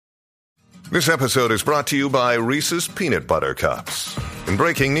This episode is brought to you by Reese's Peanut Butter Cups. In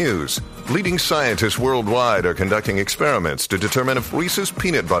breaking news, leading scientists worldwide are conducting experiments to determine if Reese's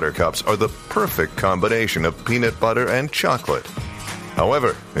Peanut Butter Cups are the perfect combination of peanut butter and chocolate.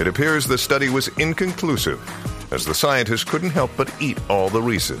 However, it appears the study was inconclusive, as the scientists couldn't help but eat all the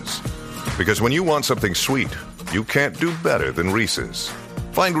Reese's. Because when you want something sweet, you can't do better than Reese's.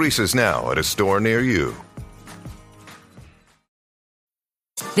 Find Reese's now at a store near you.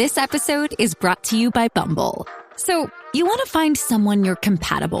 This episode is brought to you by Bumble. So, you want to find someone you're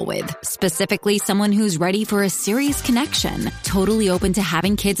compatible with, specifically someone who's ready for a serious connection, totally open to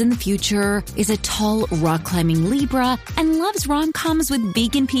having kids in the future, is a tall, rock-climbing Libra, and loves rom-coms with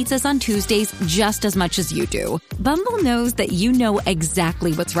vegan pizzas on Tuesdays just as much as you do. Bumble knows that you know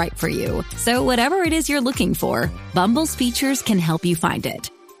exactly what's right for you. So whatever it is you're looking for, Bumble's features can help you find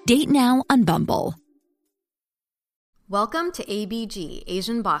it. Date now on Bumble. Welcome to ABG,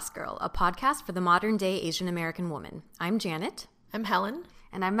 Asian Boss Girl, a podcast for the modern-day Asian American woman. I'm Janet. I'm Helen.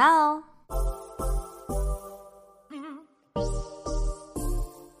 And I'm Mel.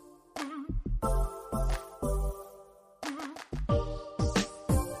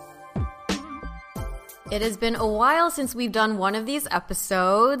 It has been a while since we've done one of these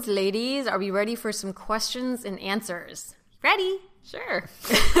episodes. Ladies, are we ready for some questions and answers? Ready? Sure.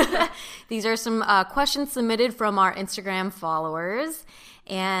 These are some questions submitted from our Instagram followers,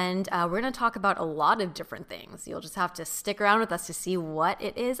 and we're going to talk about a lot of different things. You'll just have to stick around with us to see what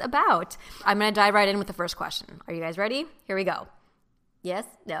it is about. I'm going to dive right in with the first question. Are you guys ready? Here we go. Yes?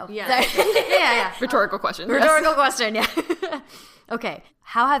 No? Yeah. yeah. Rhetorical question. Rhetorical question, yeah. Okay.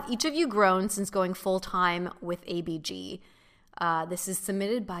 How have each of you grown since going full-time with ABG? This is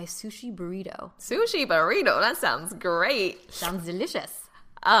submitted by Sushi Burrito. Sushi Burrito, that sounds great. Sounds delicious.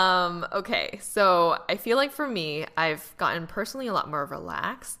 Okay, so I feel like for me, I've gotten personally a lot more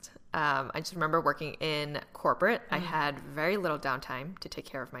relaxed. I just remember working in corporate. I had very little downtime to take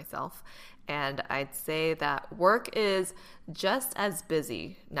care of myself. And I'd say that work is just as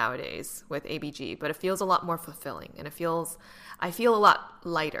busy nowadays with ABG, but it feels a lot more fulfilling, and I feel a lot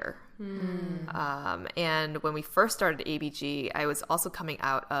lighter. And when we first started ABG, I was also coming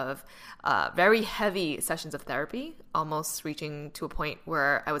out of very heavy sessions of therapy, almost reaching to a point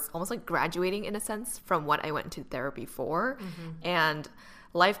where I was almost like graduating in a sense from what I went into therapy for. And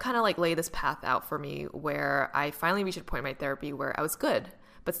life kind of like laid this path out for me where I finally reached a point in my therapy where I was good,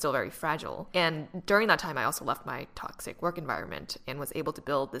 but still very fragile. And during that time, I also left my toxic work environment and was able to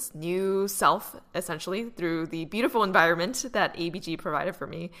build this new self, essentially, through the beautiful environment that ABG provided for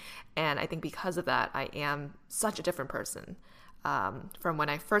me. And I think because of that, I am such a different person from when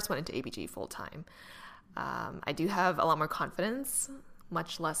I first went into ABG full-time. I do have a lot more confidence,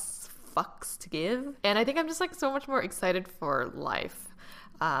 much less fucks to give. And I think I'm just like so much more excited for life.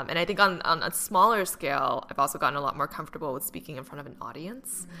 And I think on a smaller scale, I've also gotten a lot more comfortable with speaking in front of an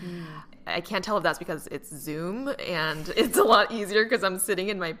audience. I can't tell if that's because it's Zoom and it's a lot easier because I'm sitting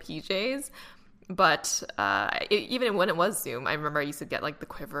in my PJs. But even when it was Zoom, I remember I used to get like the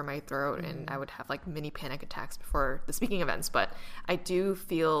quiver in my throat and I would have like mini panic attacks before the speaking events. But I do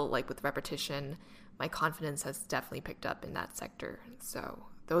feel like with repetition, my confidence has definitely picked up in that sector. So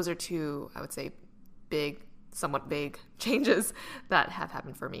those are two, I would say, somewhat big changes that have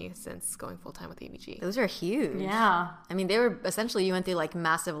happened for me since going full-time with ABG. Those are huge. Yeah. I mean, they were essentially, you went through like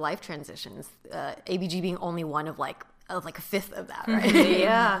massive life transitions. ABG being only one of like a fifth of that, right?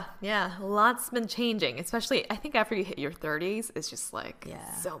 Yeah. Lots been changing, especially I think after you hit your 30s, it's just like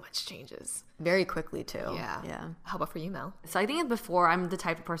so much changes. Very quickly too. Yeah. How about for you, Mel? So I think before, I'm the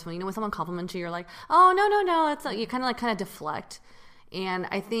type of person, when someone compliments you, you're like, oh, no, it's like, you kind of deflect. And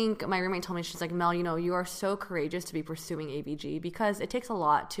I think my roommate told me, she's like, Mel, you are so courageous to be pursuing ABG because it takes a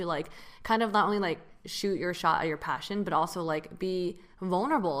lot to like kind of not only like shoot your shot at your passion, but also like be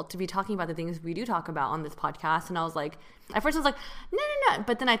vulnerable to be talking about the things we do talk about on this podcast. And I was like, at first I was like, no.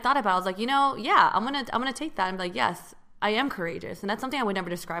 But then I thought about it, I was like, I'm gonna take that and be like, yes, I am courageous. And that's something I would never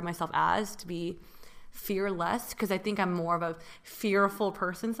describe myself as, to be fearless, because I think I'm more of a fearful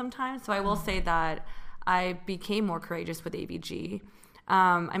person sometimes. So I will say that I became more courageous with ABG.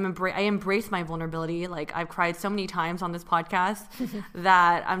 I embrace my vulnerability. Like, I've cried so many times on this podcast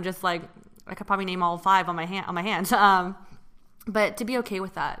that I'm just like, I could probably name all 5 on my hands. But to be okay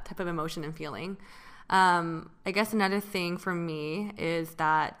with that type of emotion and feeling. I guess another thing for me is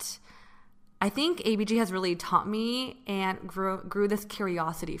that I think ABG has really taught me and grew this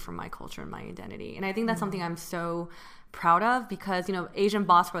curiosity for my culture and my identity. And I think that's something I'm so proud of because, you know, Asian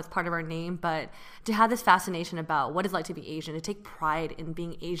Boss was part of our name, but to have this fascination about what it's like to be Asian, to take pride in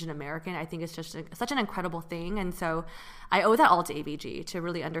being Asian American, I think it's just such an incredible thing. And so I owe that all to ABG to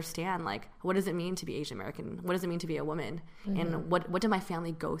really understand, like, what does it mean to be Asian American? What does it mean to be a woman? And what did my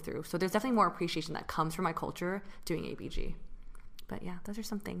family go through? So there's definitely more appreciation that comes from my culture doing ABG. But yeah, those are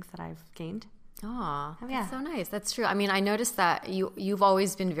some things that I've gained. Oh, that's so nice. That's true. I mean, I noticed that you've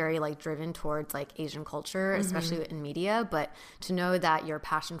always been very like driven towards like Asian culture, especially in media, but to know that your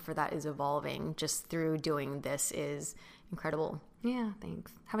passion for that is evolving just through doing this is incredible. Yeah,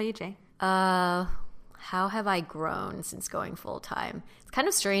 thanks. How about you, Jay? How have I grown since going full time? It's kind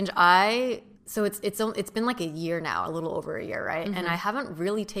of strange. So it's been like a year now, a little over a year, right? And I haven't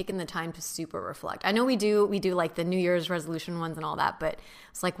really taken the time to super reflect. I know we do like the New Year's resolution ones and all that, but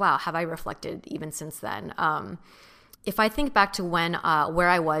it's like, wow, have I reflected even since then? If I think back to when where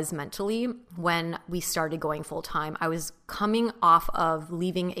I was mentally when we started going full time, I was coming off of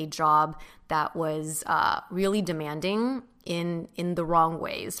leaving a job that was really demanding in the wrong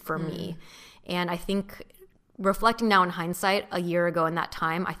ways for me, and I think. Reflecting now in hindsight, a year ago in that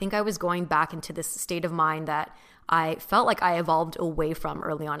time, I think I was going back into this state of mind that I felt like I evolved away from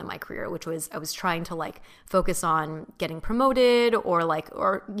early on in my career, which was I was trying to like focus on getting promoted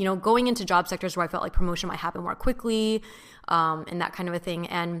or you know, going into job sectors where I felt like promotion might happen more quickly and that kind of a thing.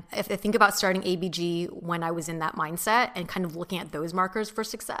 And if I think about starting ABG when I was in that mindset and kind of looking at those markers for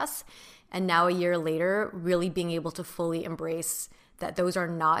success, and now a year later, really being able to fully embrace that those are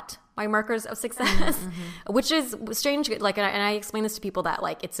not my markers of success, which is strange. Like, and I explain this to people that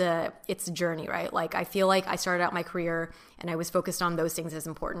like it's a journey, right? Like I feel like I started out my career and I was focused on those things as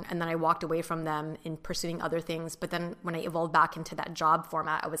important, and then I walked away from them in pursuing other things. But then when I evolved back into that job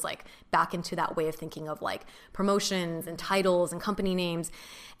format, I was like back into that way of thinking of like promotions and titles and company names,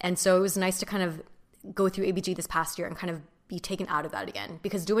 and so it was nice to kind of go through ABG this past year and kind of be taken out of that again,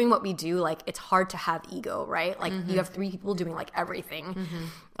 because doing what we do, like it's hard to have ego, right? Like you have 3 people doing like everything.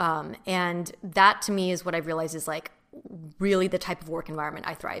 And that to me is what I've realized is like really the type of work environment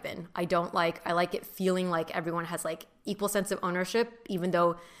I thrive in. I like it feeling like everyone has like equal sense of ownership, even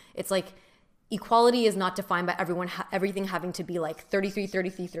though it's like equality is not defined by everything having to be like 33,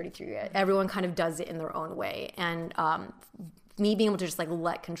 33, 33. Everyone kind of does it in their own way. And me being able to just like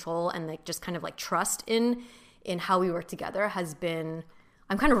let control and like just kind of like trust in how we work together has been,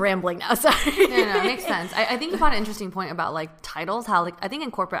 I'm kind of rambling now, sorry. No, it makes sense. I think you brought an interesting point about like titles, how like, I think in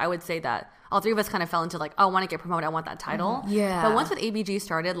corporate, I would say that all 3 of us kind of fell into like, oh, I want to get promoted, I want that title. Yeah. But once with ABG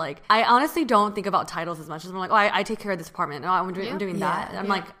started, like, I honestly don't think about titles as much as I'm like, oh, I take care of this department. Oh, I'm doing that. I'm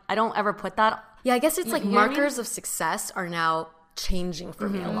like, I don't ever put that. Yeah, I guess it's like markers of success are now changing for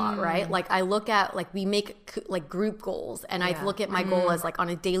me a lot, right? Like I look at like we make like group goals, and I look at my goal as like on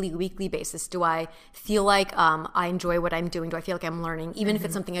a daily, weekly basis. Do I feel like I enjoy what I'm doing? Do I feel like I'm learning? Even if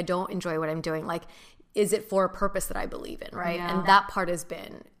it's something I don't enjoy what I'm doing, like is it for a purpose that I believe in, right? And that part has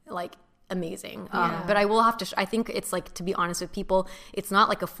been like amazing. But I will have to I think it's like, to be honest with people, it's not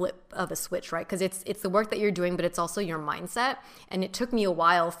like a flip of a switch, right? Because it's the work that you're doing, but it's also your mindset. And it took me a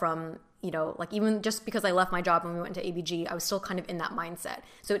while from, you know, like even just because I left my job and we went to ABG, I was still kind of in that mindset.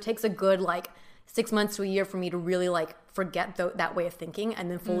 So it takes a good like 6 months to a year for me to really like forget that way of thinking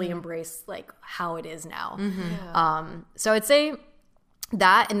and then fully embrace like how it is now. So I'd say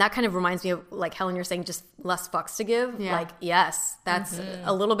that, and that kind of reminds me of like Helen, you're saying just less fucks to give. Like, yes, that's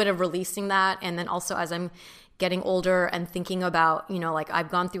a little bit of releasing that. And then also as I'm getting older and thinking about, you know, like I've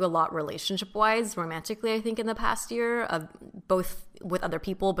gone through a lot relationship wise, romantically, I think in the past year, of both with other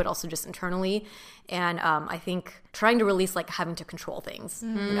people, but also just internally. And I think trying to release like having to control things, you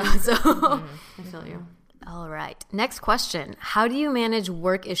know, so I feel you. All right. Next question. How do you manage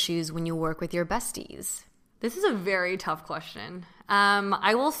work issues when you work with your besties? This is a very tough question.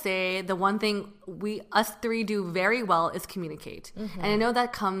 I will say the one thing us 3 do very well is communicate. And I know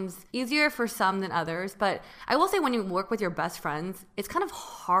that comes easier for some than others, but I will say when you work with your best friends, it's kind of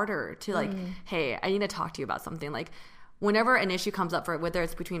harder to like, hey, I need to talk to you about something. Like whenever an issue comes up, for whether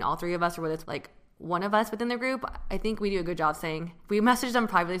it's between all 3 of us or whether it's like one of us within the group, I think we do a good job saying, we message them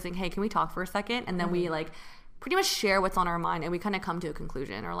privately saying, hey, can we talk for a second? And then we like pretty much share what's on our mind and we kind of come to a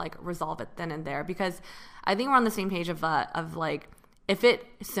conclusion or like resolve it then and there, because I think we're on the same page of like, if it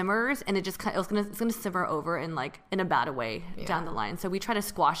simmers and it's gonna simmer over in like in a bad way down the line. So we try to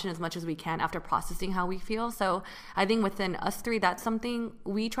squash it as much as we can after processing how we feel. So I think within us 3, that's something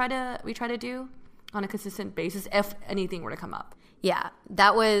we try to do. on a consistent basis if anything were to come up. Yeah,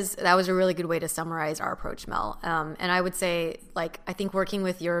 that was a really good way to summarize our approach, Mel. And I would say, like, I think working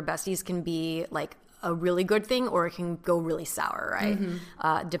with your besties can be like a really good thing, or it can go really sour,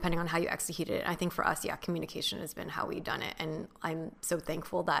 right? Depending on how you execute it. I think for us, communication has been how we've done it, and I'm so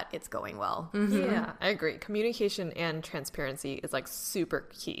thankful that it's going well. Yeah, I agree. Communication and transparency is like super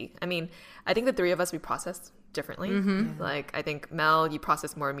key. I mean, I think the three of us, we process differently. Like, I think Mel, you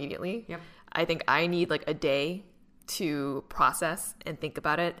process more immediately. Yep. I think I need like a day to process and think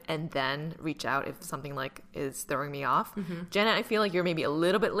about it and then reach out if something like is throwing me off. Janet, I feel like you're maybe a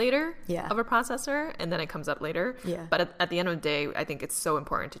little bit later of a processor, and then it comes up later. But at the end of the day, I think it's so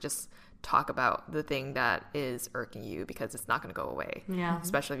important to just talk about the thing that is irking you, because it's not going to go away.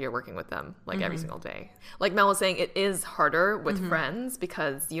 Especially if you're working with them like every single day. Like Mel was saying, it is harder with friends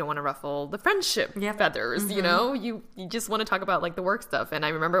because you don't want to ruffle the friendship feathers. You know, you just want to talk about like the work stuff. And I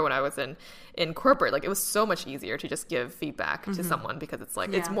remember when I was in corporate, like it was so much easier to just give feedback to someone, because it's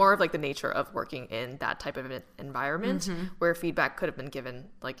like it's more of like the nature of working in that type of an environment where feedback could have been given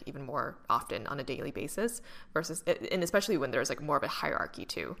like even more often on a daily basis, versus, and especially when there's like more of a hierarchy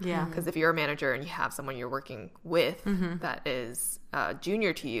too. Because if you're a manager and you have someone you're working with that is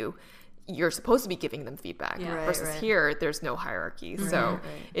junior to you, you're supposed to be giving them feedback. Versus here, there's no hierarchy. So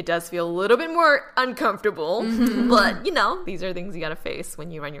it does feel a little bit more uncomfortable. But, you know, these are things you got to face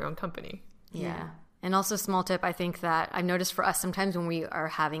when you run your own company. And also, small tip, I think that I've noticed for us, sometimes when we are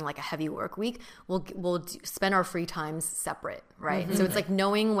having like a heavy work week, we'll spend our free times separate, right? So it's like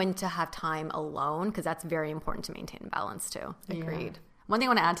knowing when to have time alone, because that's very important to maintain balance too. Agreed. One thing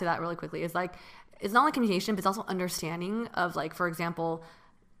I want to add to that really quickly is like, it's not only communication, but it's also understanding of like, for example,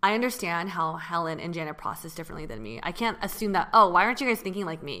 I understand how Helen and Janet process differently than me. I can't assume that, oh, why aren't you guys thinking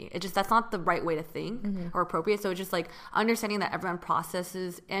like me? It just, that's not the right way to think or appropriate. So it's just like understanding that everyone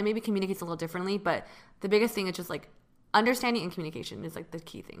processes and maybe communicates a little differently. But the biggest thing is just like understanding and communication is like the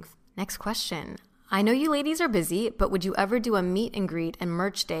key things. Next question. I know you ladies are busy, but would you ever do a meet and greet and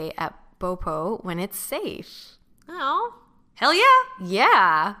merch day at Bopo when it's safe? Oh, hell yeah.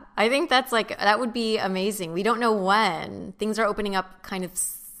 Yeah. I think that's like, that would be amazing. We don't know when. Things are opening up kind of,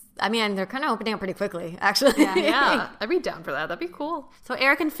 I mean, they're kind of opening up pretty quickly, actually. Yeah. I'd be down for that. That'd be cool. So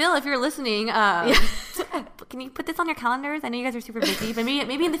Eric and Phil, if you're listening, can you put this on your calendars? I know you guys are super busy, but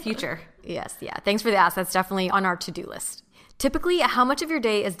maybe in the future. Yes. Yeah. Thanks for the ask. That's definitely on our to-do list. Typically, how much of your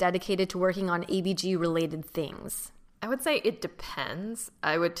day is dedicated to working on ABG related things? I would say it depends.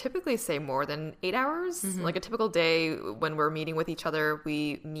 I would typically say more than 8 hours. Like a typical day when we're meeting with each other,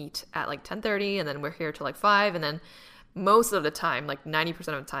 we meet at like 10:30 and then we're here till like 5. And then most of the time, like 90%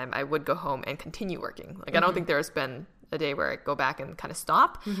 of the time, I would go home and continue working. Like I don't think there's been a day where I go back and kind of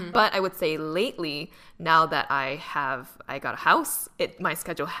stop. But I would say lately, now that I got a house, my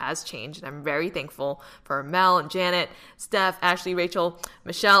schedule has changed. And I'm very thankful for Mel and Janet, Steph, Ashley, Rachel,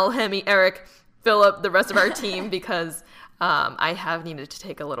 Michelle, Hemi, Eric, Philip, the rest of our team, because I have needed to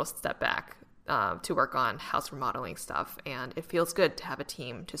take a little step back to work on house remodeling stuff. And it feels good to have a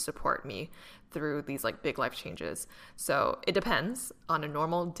team to support me through these like big life changes. So it depends. On a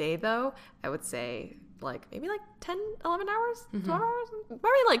normal day though, I would say like maybe like 10, 11 hours, 12 hours, maybe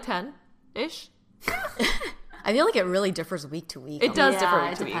like 10-ish. I feel like it really differs week to week. It does differ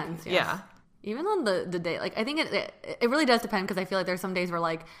week it to depends, week. yes. Yeah. Even on the day, like I think it really does depend, because I feel like there's some days where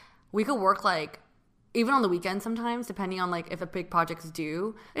like we could work like even on the weekend sometimes, depending on like if a big project's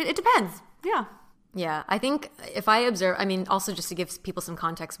due. It depends. Yeah. Yeah, I think if I observe, I mean, also just to give people some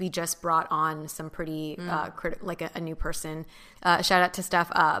context, we just brought on some pretty, like a new person. Shout out to Steph.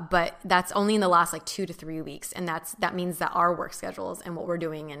 But that's only in the last like 2 to 3 weeks. And that means that our work schedules and what we're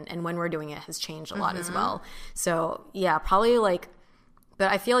doing and when we're doing it has changed a lot as well. So yeah, probably like, but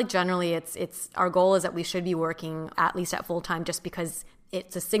I feel like generally it's our goal is that we should be working at least at full time, just because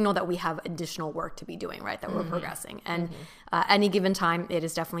it's a signal that we have additional work to be doing, right? That we're progressing. And any given time, it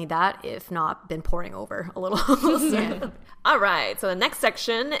is definitely that, if not been pouring over a little. All right. So the next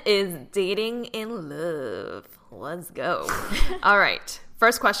section is dating in love. Let's go. All right.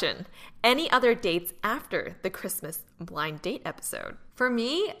 First question. Any other dates after the Christmas blind date episode? For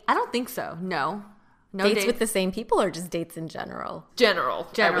me, I don't think so. No dates with the same people, or just dates in general? General.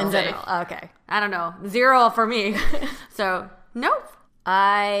 In general. Okay. I don't know. 0 for me. So, nope.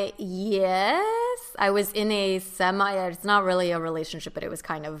 Yes, I was in a it's not really a relationship, but it was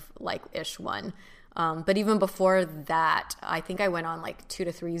kind of like ish one. But even before that, I think I went on like 2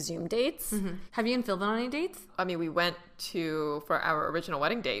 to 3 Zoom dates. Have you and Phil been on any dates? I mean, we went for our original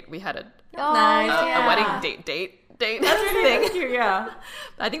wedding date. We had a wedding date thing. Yeah.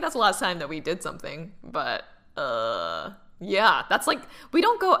 I think that's the last time that we did something. But yeah, that's like, we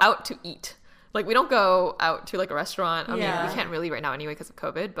don't go out to eat Like, we don't go out to, like, a restaurant. I mean, Yeah. we can't really right now anyway because of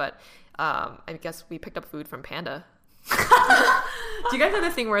COVID, but I guess we picked up food from Panda. Do you guys have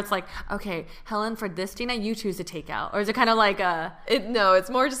this thing where it's like, okay, Helen, for this dinner, you choose to take out? Or is it kind of like a... No,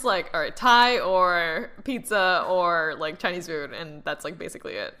 it's more just like, all right, Thai or pizza or, like, Chinese food, and that's, like,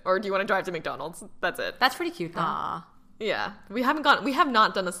 basically it. Or do you want to drive to McDonald's? That's it. That's pretty cute, though. Aw. Yeah. We have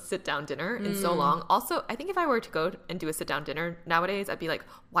not done a sit-down dinner in so long. Also, I think if I were to go and do a sit-down dinner nowadays, I'd be like,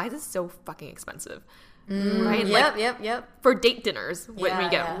 why is this so fucking expensive? Right? Yep. For date dinners, when Yeah,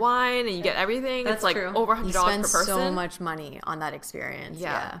 you get yeah. wine and you get everything, That's it's like true. over $100 You per spend person. so much money on that experience.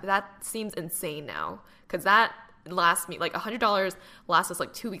 Yeah, that seems insane now because that lasts me like $100 lasts us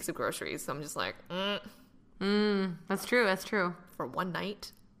like 2 weeks of groceries. So I'm just like, That's true. That's true. for one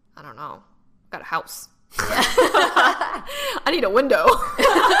night, I don't know. Got a house. I need a window.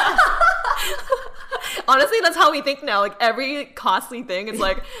 Honestly, that's how we think now. Like every costly thing, it's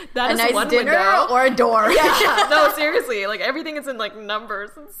like that A is nice one dinner window or a door. Yeah, no, seriously. Like everything is in like numbers.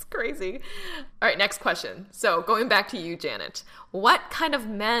 It's crazy. All right, next question. So going back to you, Janet, what kind of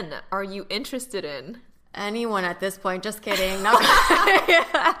men are you interested in? Anyone at this point, just kidding. No.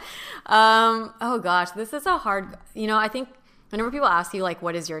 Oh gosh, this is a hard, I think whenever people ask you like,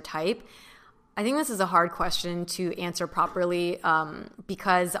 what is your type? I think this is a hard question to answer properly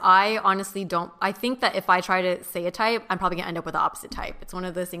because I honestly I think that if I try to say a type, I'm probably gonna end up with the opposite type. It's one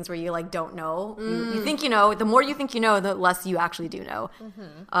of those things where you like don't know. You think you know. The more you think you know, the less you actually do know.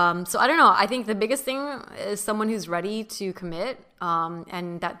 So I don't know. I think the biggest thing is someone who's ready to commit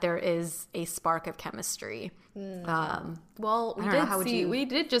and that there is a spark of chemistry. Well, I don't know, how would you- we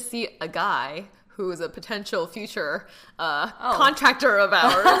did just see a guy who is a potential future contractor of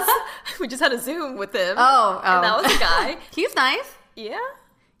ours. We just had a Zoom with him. Oh. And that was a guy. He's nice. Yeah.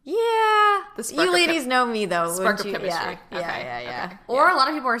 Yeah. The spark You of ladies know me though. Spark wouldn't of you? chemistry. Yeah. Okay. Yeah. Or a lot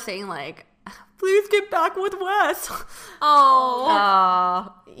of people are saying like, please get back with Wes.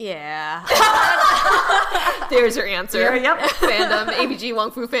 Oh. Yeah. There's your answer. Yep. Fandom. ABG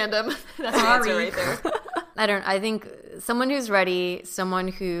Wong Fu fandom. That's your answer right there. I think someone who's ready, someone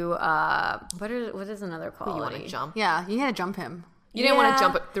who, what is another quality? You want to jump. Yeah, you gotta jump him. You didn't want Yeah. to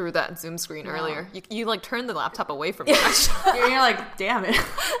jump it through that Zoom screen earlier. You like turned the laptop away from me. Actually. You're like, damn it.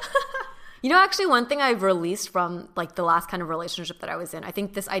 Actually, one thing I've released from like the last kind of relationship that I was in, I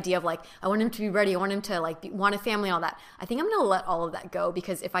think this idea of like, I want him to be ready, I want him to like want a family, all that. I think I'm going to let all of that go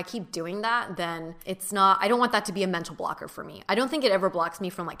because if I keep doing that, then I don't want that to be a mental blocker for me. I don't think it ever blocks me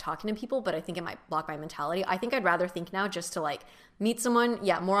from like talking to people, but I think it might block my mentality. I think I'd rather think now just to like meet someone,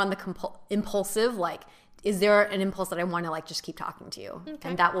 more on the impulsive, like, is there an impulse that I want to like just keep talking to you? Okay.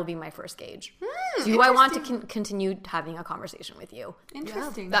 And that will be my first gauge. Do I want to continue having a conversation with you?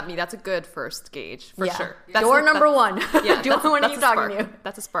 Interesting. That's a good first gauge for sure. Door number one. Yeah, Do I want to that's keep a talking spark. to you?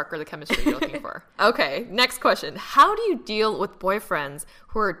 That's a spark or the chemistry you're looking for. Okay, next question. How do you deal with boyfriends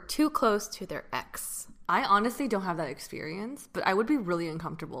who are too close to their ex? I honestly don't have that experience, but I would be really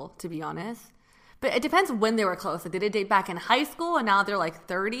uncomfortable, to be honest. But it depends when they were close. Like, did it date back in high school and now they're like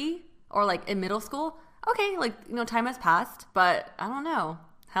 30 or like in middle school? Okay, like, time has passed, but I don't know.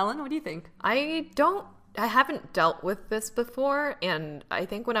 Helen, what do you think? I haven't dealt with this before, and I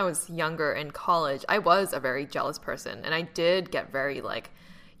think when I was younger in college, I was a very jealous person, and I did get very like,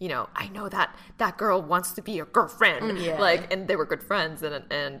 I know that girl wants to be your girlfriend, and they were good friends,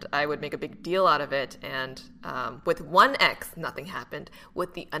 and I would make a big deal out of it, and with one ex, nothing happened.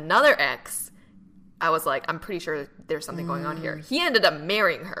 With another ex, I was like, I'm pretty sure there's something going on here. He ended up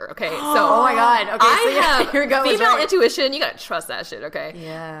marrying her, okay? So Oh my God. Okay, I so have your gut was female right. intuition. You gotta trust that shit, okay?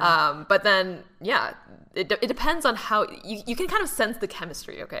 Yeah. But then, it depends on how you can kind of sense the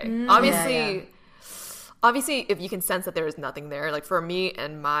chemistry, okay? Obviously, if you can sense that there is nothing there, like for me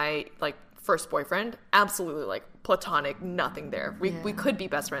and my like first boyfriend, absolutely like platonic, nothing there. We could be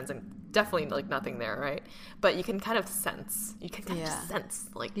best friends and definitely like nothing there, right? But you can kind of sense. You can kind of just sense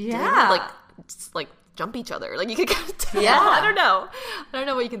like do they like jump each other. Like you can kind of tell. Yeah. I don't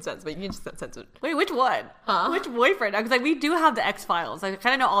know what you can sense, but you can just sense it. Wait, which one? Which boyfriend? Because like we do have the X-Files. I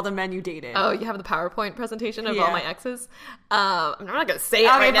kind of know all the men you dated. Oh, you have the PowerPoint presentation of Yeah. all my exes? I'm not going to say it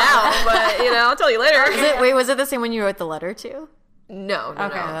right now, but I'll tell you later. Was it the same one you wrote the letter to? No.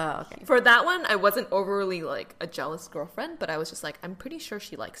 Okay. Oh, okay. For that one, I wasn't overly like a jealous girlfriend, but I was just like, I'm pretty sure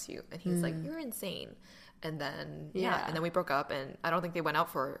she likes you. And he's like, you're insane. And then, and then we broke up, and I don't think they went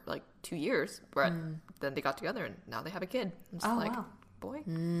out for like 2 years, but then they got together, and now they have a kid. I'm just wow. boy.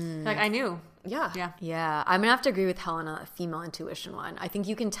 Like I knew. Yeah. Yeah, I'm gonna have to agree with Helen on a female intuition one. I think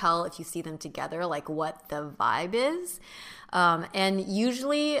you can tell if you see them together, like what the vibe is. And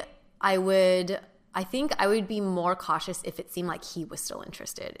usually I would I think I would be more cautious if it seemed like he was still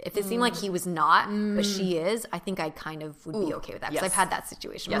interested. If it seemed like he was not, but she is, I think I kind of would be okay with that because I've had that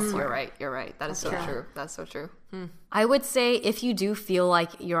situation before. You're right. That is so true. That's so true. I would say if you do feel like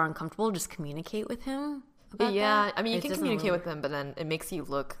you're uncomfortable, just communicate with him about that. I mean, you can communicate with him, but then it makes you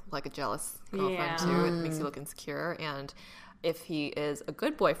look like a jealous girlfriend too. It makes you look insecure. And if he is a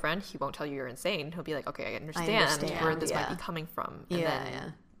good boyfriend, he won't tell you you're insane. He'll be like, okay, I understand where this might be coming from. And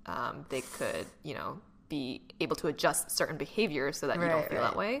then they could, be able to adjust certain behaviors so that you don't feel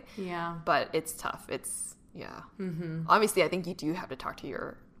that way. Yeah. But it's tough. It's, Obviously, I think you do have to talk to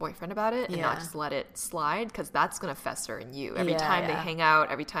your boyfriend about it and not just let it slide, because that's going to fester in you. Every time they hang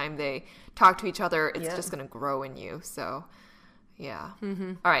out, every time they talk to each other, it's just going to grow in you. So, yeah.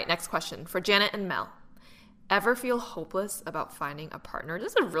 All right, next question. For Janet and Mel. Ever feel hopeless about finding a partner?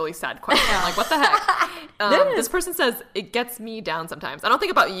 This is a really sad question. Like, what the heck? This person says, it gets me down sometimes. I don't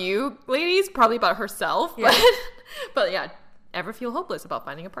think about you, ladies, probably about herself. But yeah, ever feel hopeless about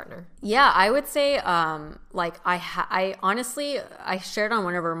finding a partner? Yeah, I would say, I honestly, I shared on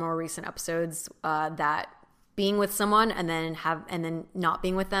one of our more recent episodes that being with someone and then not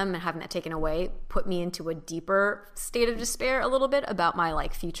being with them and having that taken away put me into a deeper state of despair a little bit about my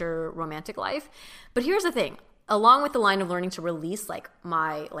future romantic life. But here's the thing. Along with the line of learning to release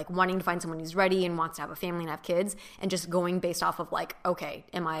my wanting to find someone who's ready and wants to have a family and have kids, and just going based off of okay,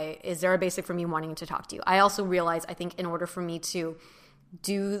 is there a basic for me wanting to talk to you? I also realize I think in order for me to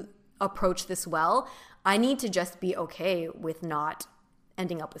approach this well, I need to just be okay with not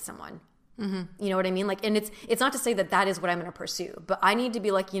ending up with someone. You know what I mean? And it's not to say that is what I'm going to pursue, but I need to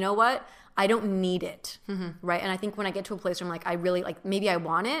be you know what? I don't need it. Right. And I think when I get to a place where I'm I really maybe I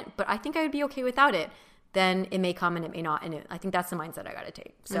want it, but I think I would be okay without it, then it may come and it may not. And I think that's the mindset I got to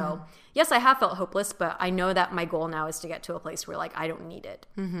take. So yes, I have felt hopeless, but I know that my goal now is to get to a place where I don't need it.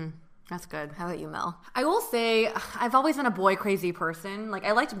 That's good. How about you, Mel? I will say I've always been a boy crazy person.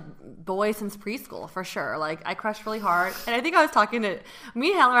 I liked boys since preschool for sure. I crushed really hard. And I think I was talking to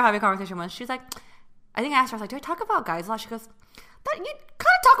me and Helen were having a conversation once. She's like, I think I asked her, do I talk about guys a lot? She goes, that you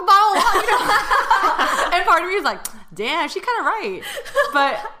kind of talk about a lot, And part of me was like, damn, she's kind of right.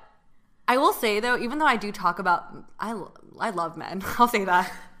 But I will say though, even though I do talk about, I love men. I'll say that.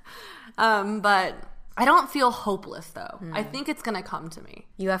 But I don't feel hopeless though. I think it's going to come to me.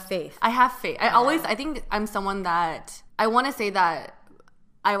 You have faith. I have faith. I think I'm someone that I want to say that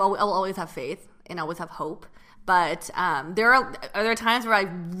I'll always have faith and always have hope. But are there times where I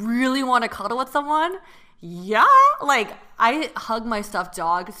really want to cuddle with someone? Yeah. I hug my stuffed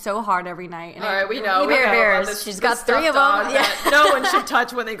dog so hard every night. And all right, we know. Bears. She's got 3 of them. Yeah. No one should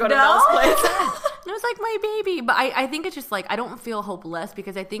touch when they go to Mel's place. It was my baby. But I think it's just I don't feel hopeless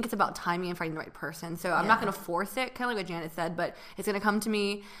because I think it's about timing and finding the right person. So I'm not going to force it, kind of like what Janet said, but it's going to come to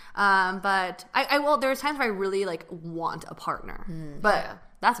me. But I will. There's times where I really want a partner. But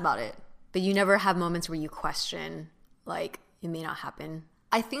that's about it. But you never have moments where you question, it may not happen.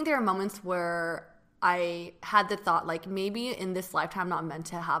 I think there are moments where I had the thought, maybe in this lifetime I'm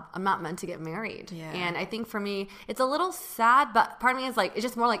not meant to get married. Yeah. And I think for me, it's a little sad, but part of me is it's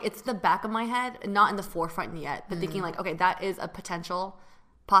just more it's the back of my head, not in the forefront yet, but thinking okay, that is a potential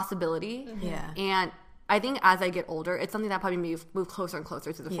possibility. Yeah. And I think as I get older, it's something that probably move closer and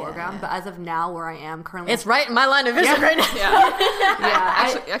closer to the foreground. Yeah. But as of now, where I am currently, it's right in my line of vision right now.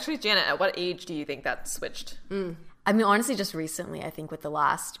 Yeah. Actually, Janet, at what age do you think that switched? I mean, honestly, just recently, I think with the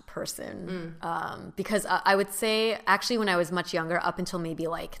last person, because I would say actually when I was much younger, up until maybe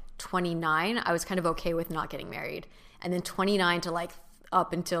 29, I was kind of okay with not getting married. And then 29 to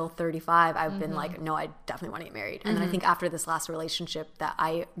up until 35, I've been no, I definitely want to get married. And then I think after this last relationship that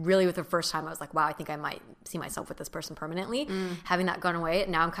I really, with the first time, I was wow, I think I might see myself with this person permanently. Having that gone away,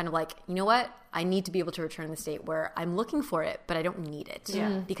 now I'm kind of you know what? I need to be able to return to the state where I'm looking for it, but I don't need it.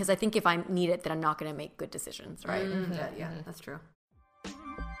 Yeah. Because I think if I need it, then I'm not going to make good decisions, right? Yeah, that's true.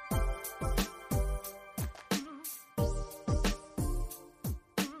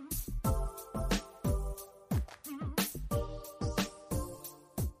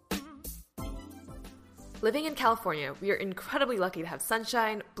 Living in California, we are incredibly lucky to have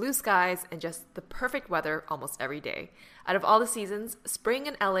sunshine, blue skies, and just the perfect weather almost every day. Out of all the seasons, spring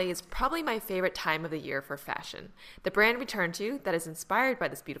in LA is probably my favorite time of the year for fashion. The brand we turn to that is inspired by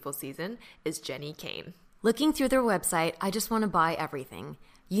this beautiful season is Jenni Kayne. Looking through their website, I just want to buy everything.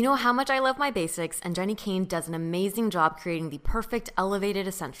 You know how much I love my basics, and Jenni Kayne does an amazing job creating the perfect elevated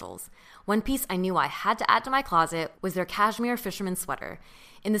essentials. One piece I knew I had to add to my closet was their cashmere fisherman sweater.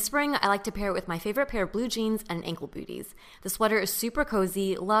 In the spring, I like to pair it with my favorite pair of blue jeans and ankle booties. The sweater is super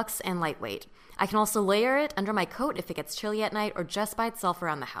cozy, luxe, and lightweight. I can also layer it under my coat if it gets chilly at night or just by itself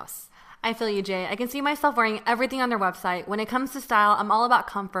around the house. I feel you, Jay. I can see myself wearing everything on their website. When it comes to style, I'm all about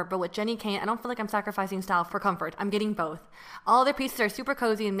comfort, but with Jenny Kane, I don't feel like I'm sacrificing style for comfort. I'm getting both. All their pieces are super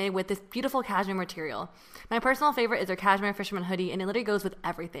cozy and made with this beautiful cashmere material. My personal favorite is their cashmere fisherman hoodie, and it literally goes with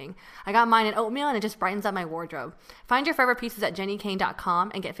everything. I got mine in oatmeal, and it just brightens up my wardrobe. Find your favorite pieces at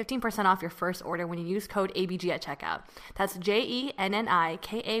jennykane.com and get 15% off your first order when you use code ABG at checkout. That's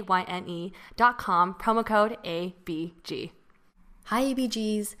JENNIKAYNE.com, promo code ABG. Hi,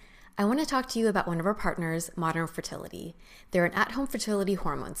 ABGs. I want to talk to you about one of our partners, Modern Fertility. They're an at-home fertility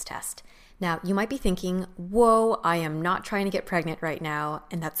hormones test. Now, you might be thinking, whoa, I am not trying to get pregnant right now,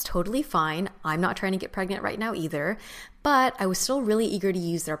 and that's totally fine. I'm not trying to get pregnant right now either, but I was still really eager to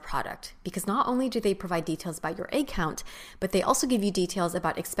use their product because not only do they provide details about your egg count, but they also give you details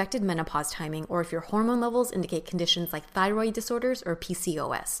about expected menopause timing or if your hormone levels indicate conditions like thyroid disorders or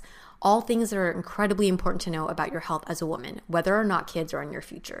PCOS. All things that are incredibly important to know about your health as a woman, whether or not kids are in your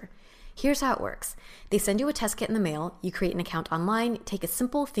future. Here's how it works. They send you a test kit in the mail, you create an account online, take a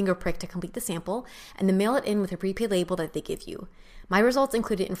simple finger prick to complete the sample, and then mail it in with a prepaid label that they give you. My results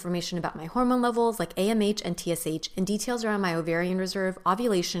included information about my hormone levels like AMH and TSH and details around my ovarian reserve,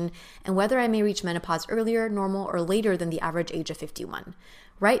 ovulation, and whether I may reach menopause earlier, normal, or later than the average age of 51.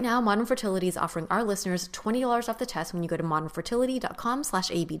 Right now, Modern Fertility is offering our listeners $20 off the test when you go to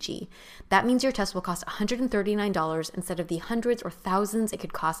modernfertility.com/ABG. That means your test will cost $139 instead of the hundreds or thousands it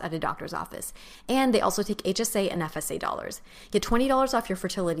could cost at a doctor's office. And they also take HSA and FSA dollars. Get $20 off your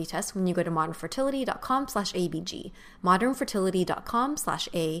fertility test when you go to modernfertility.com/ABG.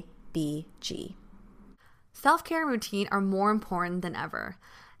 modernfertility.com/ABG. Self-care and routine are more important than ever.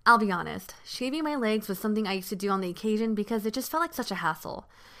 I'll be honest, shaving my legs was something I used to do on the occasion because it just felt like such a hassle.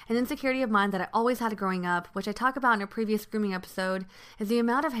 An insecurity of mine that I always had growing up, which I talk about in a previous grooming episode, is the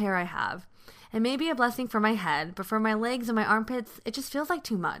amount of hair I have. It may be a blessing for my head, but for my legs and my armpits, it just feels like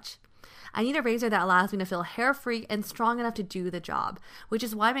too much. I need a razor that allows me to feel hair-free and strong enough to do the job, which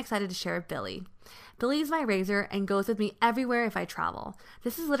is why I'm excited to share Billy. Billy is my razor and goes with me everywhere if I travel.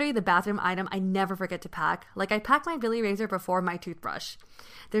 This is literally the bathroom item I never forget to pack, like I pack my Billy razor before my toothbrush.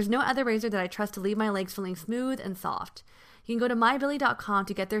 There's no other razor that I trust to leave my legs feeling smooth and soft. You can go to mybilly.com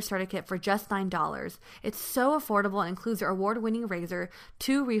to get their starter kit for just $9. It's so affordable and includes their award-winning razor,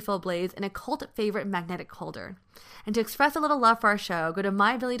 2 refill blades, and a cult favorite magnetic holder. And to express a little love for our show, go to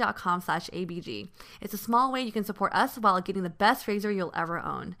mybilly.com/ABG. It's a small way you can support us while getting the best razor you'll ever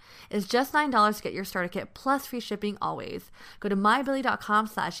own. It's just $9 to get your starter kit plus free shipping always. Go to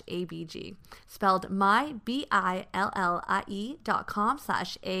mybilly.com/ABG. Spelled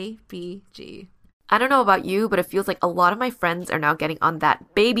mybillie.com/ABG. I don't know about you, but it feels like a lot of my friends are now getting on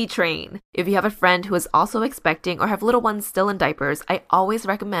that baby train. If you have a friend who is also expecting or have little ones still in diapers, I always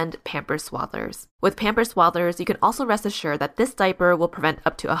recommend Pampers Swaddlers. With Pampers Swaddlers, you can also rest assured that this diaper will prevent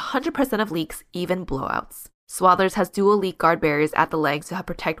up to 100% of leaks, even blowouts. Swaddlers has dual leak guard barriers at the legs to help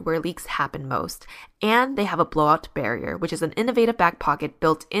protect where leaks happen most. And they have a blowout barrier, which is an innovative back pocket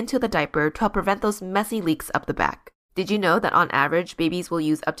built into the diaper to help prevent those messy leaks up the back. Did you know that on average, babies will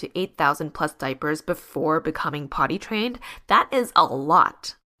use up to 8,000 plus diapers before becoming potty trained? That is a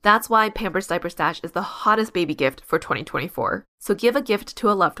lot. That's why Pampers Diaper Stash is the hottest baby gift for 2024. So give a gift to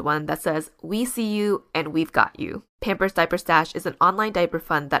a loved one that says, "We see you and we've got you." Pampers Diaper Stash is an online diaper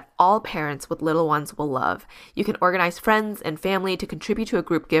fund that all parents with little ones will love. You can organize friends and family to contribute to a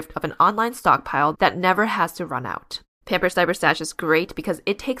group gift of an online stockpile that never has to run out. Pampers Diaper Stash is great because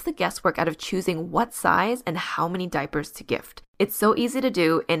it takes the guesswork out of choosing what size and how many diapers to gift. It's so easy to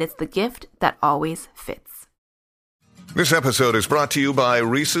do, and it's the gift that always fits. This episode is brought to you by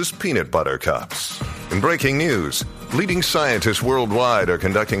Reese's Peanut Butter Cups. In breaking news, leading scientists worldwide are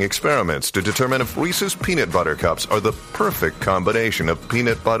conducting experiments to determine if Reese's Peanut Butter Cups are the perfect combination of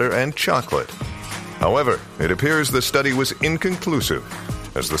peanut butter and chocolate. However, it appears the study was inconclusive,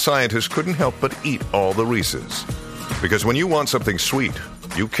 as the scientists couldn't help but eat all the Reese's. Because when you want something sweet,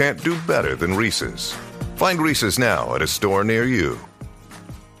 you can't do better than Reese's. Find Reese's now at a store near you.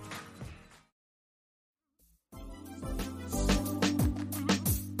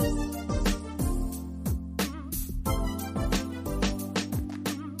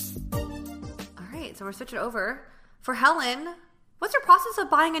 All right, so we're switching over. For Helen, what's your process of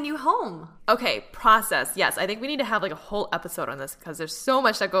buying a new home? Okay, process. Yes, I think we need to have like a whole episode on this because there's so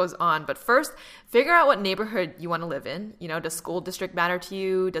much that goes on. But first, figure out what neighborhood you want to live in. You know, does school district matter to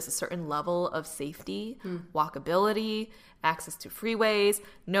you? Does a certain level of safety, walkability, access to freeways,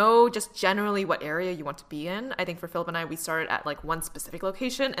 know just generally what area you want to be in. I think for Philip and I, we started at like one specific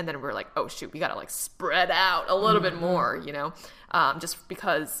location, and then we're like, oh shoot, we gotta like spread out a little bit more, you know, just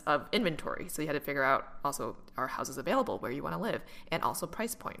because of inventory. So you had to figure out also, are houses available where you want to live, and also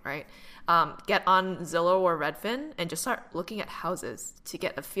price point, right? Get on Zillow or Redfin and just start looking at houses to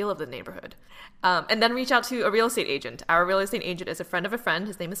get a feel of the neighborhood. And then reach out to a real estate agent. Our real estate agent is a friend of a friend.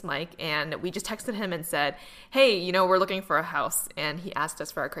 His name is Mike. And we just texted him and said, hey, you know, we're looking for a house. And he asked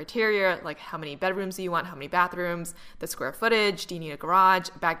us for our criteria, like how many bedrooms do you want? How many bathrooms? The square footage? Do you need a garage,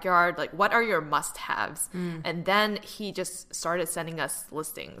 backyard? Like, what are your must-haves? And then he just started sending us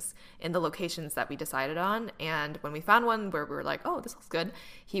listings in the locations that we decided on. And when we found one where we were like, oh, this looks good,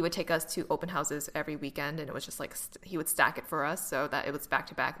 he would take us to open houses every weekend. And it was just like, he would stack it for us so that it was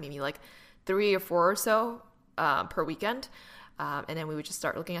back-to-back, maybe like 3 or 4 or so per weekend. And then we would just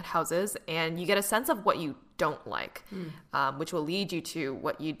start looking at houses, and you get a sense of what you don't like, which will lead you to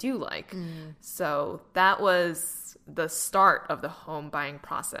what you do like. So that was the start of the home buying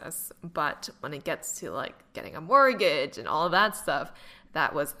process. But when it gets to like getting a mortgage and all of that stuff,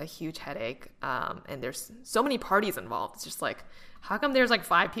 that was a huge headache. And there's so many parties involved. It's just like, how come there's like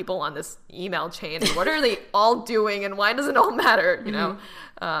 5 people on this email chain, and what are they all doing, and why does it all matter, you know?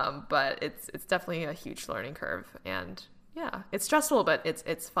 But it's definitely a huge learning curve, and yeah, it's stressful, but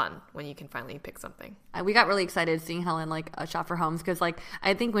it's fun when you can finally pick something. We got really excited seeing Helen like shop for homes, because like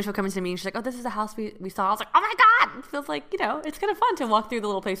I think when she'll come into the meeting, she's like, oh, this is a house we saw. I was like, oh my god, it feels like, you know, it's kind of fun to walk through the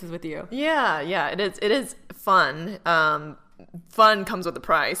little places with you. Yeah, it is fun. Fun comes with a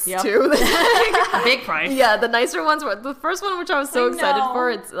price too. A big price. Yeah, the nicer ones were the first one, which I was so excited for.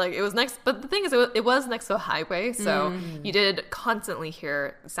 It's like, it was next, but the thing is, it was next to a highway, so you did constantly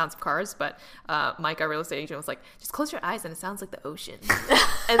hear sounds of cars. But Mike, our real estate agent, was like, just close your eyes and it sounds like the ocean.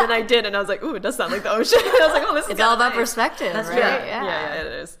 And then I did, and I was like, ooh, it does sound like the ocean. And I was like, oh, this is it's all about nice perspective. That's right? Yeah, it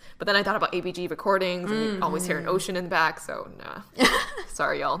is. But then I thought about ABG recordings, and you always hear an ocean in the back. So nah,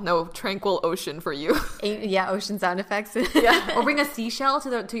 sorry y'all, no tranquil ocean for you. Yeah, ocean sound effects. Or bring a seashell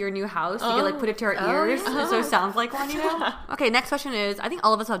to your new house. You can like put it to our ears, so it sounds like one, you know? Okay, next question is, I think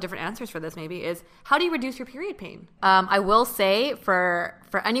all of us have different answers for this maybe, is how do you reduce your period pain? I will say for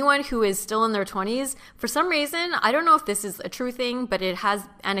anyone who is still in their 20s, for some reason, I don't know if this is a true thing, but it has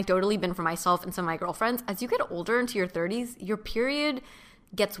anecdotally been for myself and some of my girlfriends, as you get older into your 30s, your period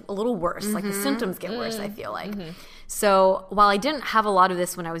gets a little worse. Like the symptoms get worse, I feel like. So while I didn't have a lot of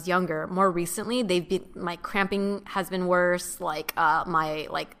this when I was younger, more recently my cramping has been worse, like my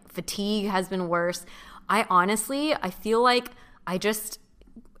like fatigue has been worse. I feel like I just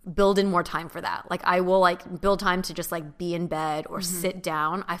build in more time for that. Like I will like build time to just like be in bed or sit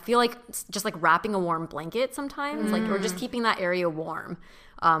down. I feel like just like wrapping a warm blanket sometimes, like, or just keeping that area warm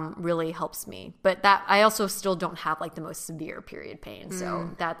really helps me. But that I also still don't have like the most severe period pain. So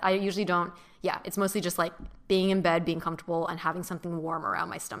that I usually don't. Yeah, it's mostly just like being in bed, being comfortable, and having something warm around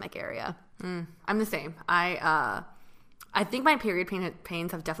my stomach area. I'm the same. I think my period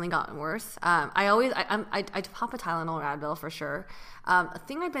pains have definitely gotten worse. I pop a Tylenol or Advil for sure. A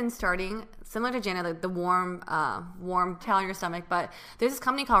thing I've been starting, similar to Jana, like the warm towel on your stomach, but there's this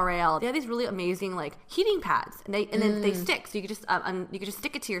company called Rael. They have these really amazing like heating pads, and then they stick, so you can just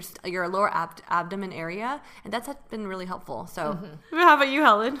stick it to your lower abdomen area, and that's been really helpful. So, how about you,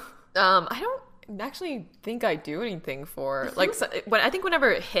 Helen? I don't actually think I do anything for like whenever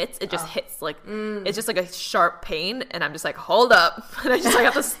it hits, it just hits like it's just like a sharp pain, and I'm just like, hold up, and I just like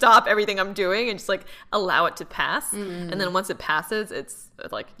have to stop everything I'm doing and just like allow it to pass. And then once it passes, it's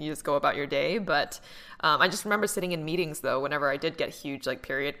like you just go about your day. But I just remember sitting in meetings though, whenever I did get huge like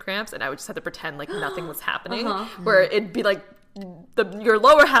period cramps, and I would just have to pretend like nothing was happening, where it'd be like your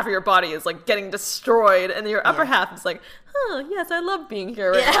lower half of your body is like getting destroyed, and your upper half is like, oh yes, I love being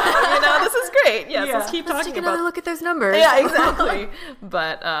here right now. You know, this is great. Yes, let's keep talking take about. Another look at those numbers. Yeah, exactly.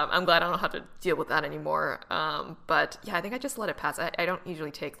 But I'm glad I don't have to deal with that anymore. But yeah, I think I just let it pass. I don't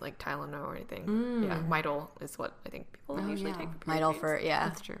usually take like Tylenol or anything. Yeah, Midol is what I think people usually take. Midol for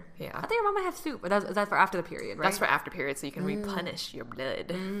That's true. Yeah, I think your mama has soup, but that's for after the period, right? That's for after period, so you can replenish your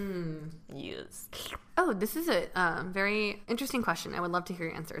blood. Yes. Oh, this is a very interesting question. I would love to hear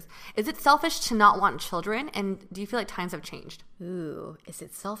your answers. Is it selfish to not want children? And do you feel like times have changed? Ooh, is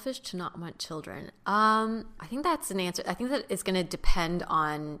it selfish to not want children? I think that's an answer. I think that it's going to depend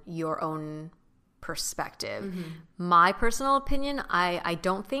on your own perspective. My personal opinion, I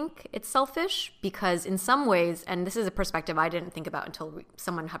don't think it's selfish, because in some ways, and this is a perspective I didn't think about until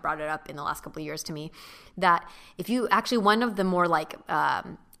someone had brought it up in the last couple of years to me, that if you actually, one of the more like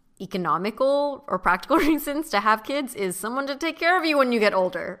economical or practical reasons to have kids is someone to take care of you when you get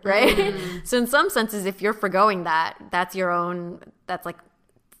older, right? So in some senses, if you're forgoing that, that's like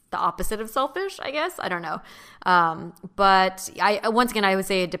the opposite of selfish, I guess. I don't know. But once again, I would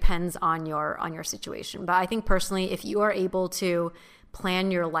say it depends on your situation. But I think personally, if you are able to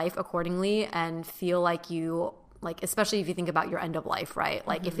plan your life accordingly and feel like you, like, especially if you think about your end of life, right?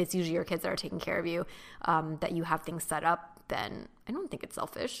 Like if it's usually your kids that are taking care of you, that you have things set up, then I don't think it's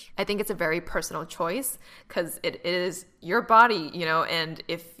selfish. I think it's a very personal choice because it is your body, and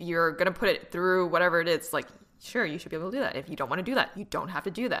if you're going to put it through whatever it is, like, sure, you should be able to do that. If you don't want to do that, you don't have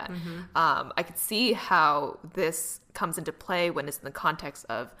to do that. I could see how this comes into play when it's in the context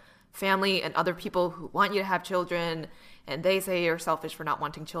of family and other people who want you to have children, and they say you're selfish for not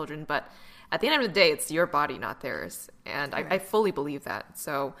wanting children. But at the end of the day, it's your body, not theirs. And I fully believe that.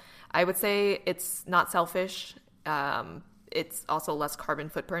 So I would say it's not selfish. It's also less carbon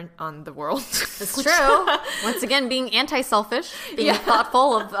footprint on the world. It's true. Once again, being anti-selfish, being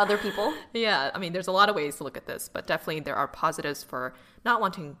thoughtful of other people. Yeah, I mean, there's a lot of ways to look at this, but definitely there are positives for not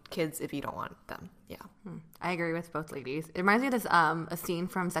wanting kids if you don't want them. Yeah. I agree with both ladies. It reminds me of this a scene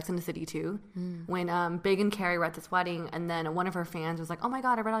from Sex and the City 2 when Big and Carrie were at this wedding, and then one of her fans was like, "Oh my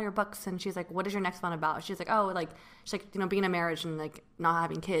God, I read all your books," and she's like, "What is your next one about?" She's like, being in a marriage and like not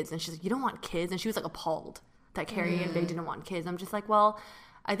having kids, and she's like, "You don't want kids?" And she was like appalled that Carrie and Big didn't want kids. I'm just like, well,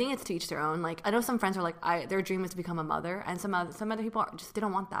 I think it's to each their own. Like, I know some friends are like, their dream is to become a mother, and some other people just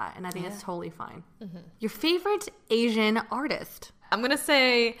didn't want that, and I think it's totally fine. Your favorite Asian artist? I'm gonna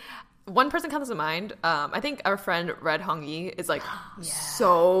say one person comes to mind. I think our friend Red Hong-yi is like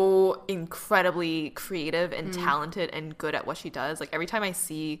so incredibly creative and talented and good at what she does. Like every time I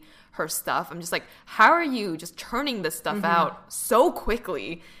see her stuff, I'm just like, how are you just turning this stuff out so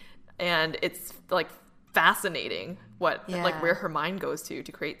quickly? And it's like fascinating like where her mind goes to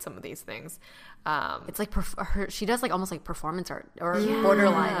create some of these things. It's like she does like almost like performance art or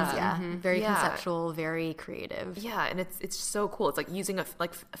borderlines. Very conceptual, very creative. Yeah, and it's so cool. It's like using a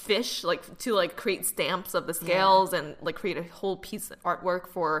fish like to like create stamps of the scales and like create a whole piece of artwork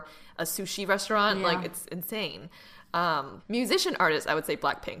for a sushi restaurant. Like it's insane. Musician artist, I would say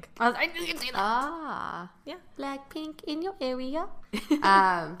Blackpink. I didn't say that. Yeah. Blackpink in your area.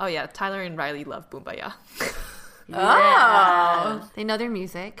 Oh yeah, Tyler and Riley love Boombaya. They know their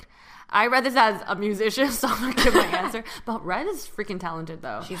music. I read this as a musician, so I'm going to give my answer. But Red is freaking talented,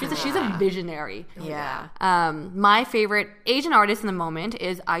 though. She's a visionary. Yeah. My favorite Asian artist in the moment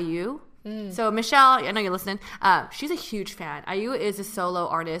is IU. So Michelle, I know you're listening. She's a huge fan. IU is a solo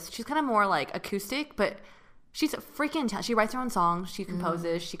artist. She's kind of more like acoustic, but she's freaking talented. She writes her own songs. She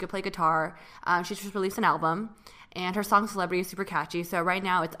composes. She could play guitar. She just released an album. And her song Celebrity is super catchy. So right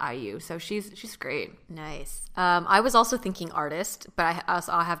now it's IU. So she's great. Nice. I was also thinking artist, but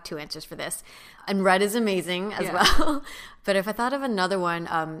I'll have two answers for this. And Red is amazing as well. But if I thought of another one,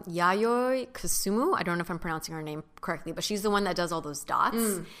 Yayoi Kusumu, I don't know if I'm pronouncing her name correctly, but she's the one that does all those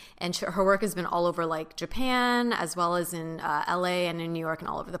dots. And her work has been all over like Japan as well as in LA and in New York and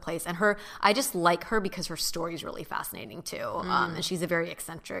all over the place. And I just like her because her story is really fascinating too. And she's a very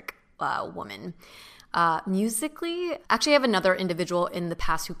eccentric woman. Musically, actually I have another individual in the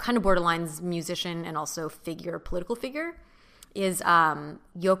past who kind of borderlines musician and also political figure, is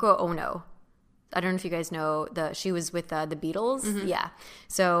Yoko Ono. I don't know if you guys know, she was with the Beatles. Yeah.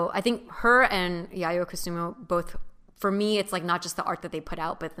 So I think her and Yayoi Kusama both, for me, it's like not just the art that they put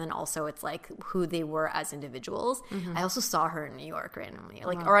out, but then also it's like who they were as individuals. I also saw her in New York randomly,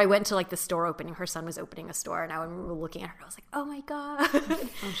 or I went to like the store opening. Her son was opening a store, and I remember looking at her. I was like, "Oh my god!"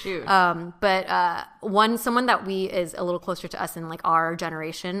 Oh shoot! But someone that is a little closer to us in like our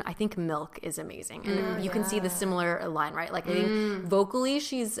generation, I think Milk is amazing, and you can see the similar line, right? Like I think vocally,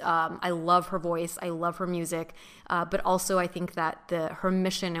 she's. I love her voice. I love her music, but also I think that her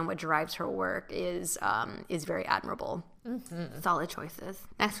mission and what drives her work is very admirable. Solid choices.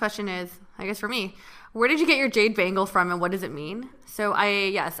 Next question is, I guess for me, where did you get your jade bangle from and what does it mean? So I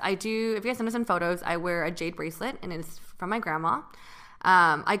do. If you guys send us some photos, I wear a jade bracelet and it's from my grandma.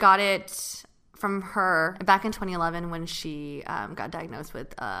 I got it from her back in 2011 when she got diagnosed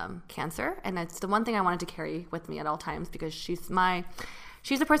with cancer, and it's the one thing I wanted to carry with me at all times because she's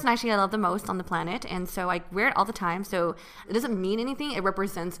the person actually I love the most on the planet, and so I wear it all the time. So it doesn't mean anything. It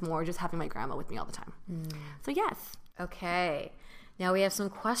represents more just having my grandma with me all the time. So yes. Okay. Now we have some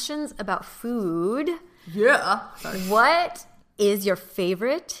questions about food. Yeah. What is your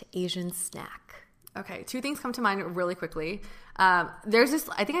favorite Asian snack? Okay, two things come to mind really quickly. There's this,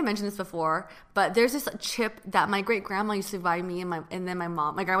 I think I mentioned this before, but there's this chip that my great grandma used to buy me and then my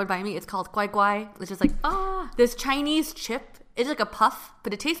grandma would buy me. It's called guai guai. It's just like this Chinese chip. it's like a puff,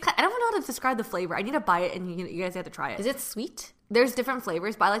 but it tastes I don't know how to describe the flavor. I need to buy it, and you guys have to try it. Is it sweet? There's different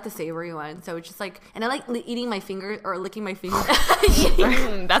flavors, but I like the savory one. So it's just like, and I like eating my fingers or licking my fingers.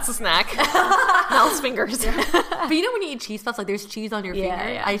 That's a snack. Mel's fingers. Yeah. But you know when you eat cheese puffs, like there's cheese on your finger?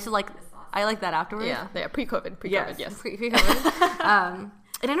 Yeah. I used to I like that afterwards. Yeah, pre-COVID, yes. Pre-COVID.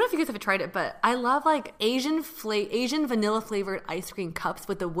 And I don't know if you guys have tried it, but I love like Asian vanilla flavored ice cream cups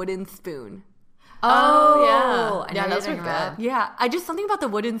with a wooden spoon. Oh yeah, those are good. Yeah, something about the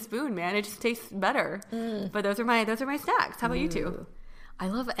wooden spoon, man. It just tastes better. But those are my snacks. How about you two? I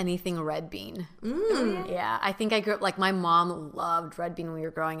love anything red bean. Yeah, I think I grew up, like, my mom loved red bean when we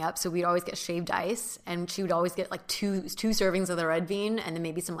were growing up, so we'd always get shaved ice, and she would always get like two servings of the red bean, and then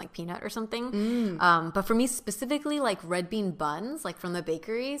maybe some like peanut or something. But for me specifically, like red bean buns, like from the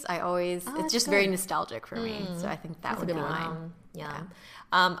bakeries, it's just very nostalgic for me. So I think that would be mine. Yeah.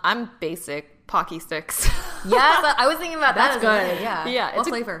 I'm basic. Pocky sticks. Yes, I was thinking about that. That's good. Yeah. Yeah. What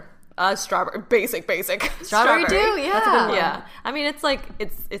flavor? Strawberry. Basic. Strawberry too? Yeah. That's a good one. Yeah. I mean, it's like,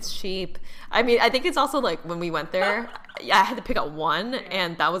 it's cheap. I mean, I think it's also like when we went there, I had to pick out one,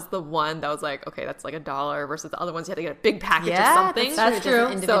 and that was the one that was like, okay, that's like $1 versus the other ones you had to get a big package of something. That's true.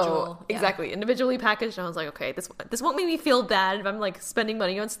 Individual. So, exactly. Individually packaged. And I was like, okay, this won't make me feel bad if I'm like spending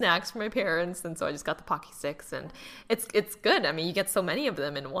money on snacks for my parents. And so I just got the Pocky sticks, and it's good. I mean, you get so many of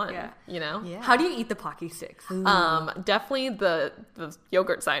them in one, you know? Yeah. How do you eat the Pocky sticks? Definitely the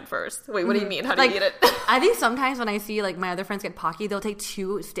yogurt side first. Wait, what do you mean? How do you eat it? I think sometimes when I see like my other friends get Pocky, they'll take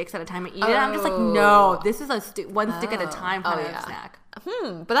 2 sticks at a time and eat it. I'm just like, no, this is one stick at a time kind of snack.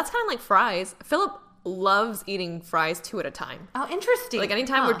 But that's kind of like fries. Philip loves eating fries 2 at a time. Oh, interesting. Like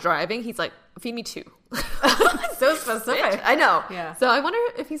anytime we're driving, he's like, feed me 2. So specific. I know. Yeah. So I wonder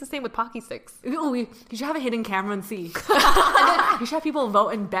if he's the same with Pocky sticks. Oh, you should have a hidden camera and see. You should have people vote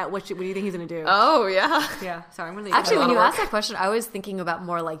and bet what do you think he's going to do. Oh, yeah. Yeah. Sorry, I'm really Actually, when you asked that question, I was thinking about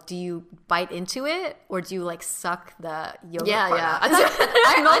more like, do you bite into it or do you like suck the yogurt part out?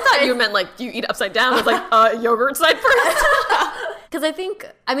 I thought you meant like, do you eat upside down? I was like, yogurt side first. Because I think,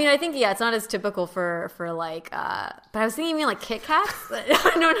 yeah, it's not as typical for like, but I was thinking, you mean like Kit Kats?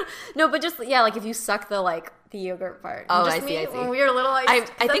 no, but just, yeah, like if you suck the yogurt part. Oh, just I see. When we were little, I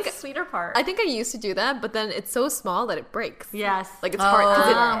think the sweeter part. I think I used to do that, but then it's so small that it breaks. Yes. Like it's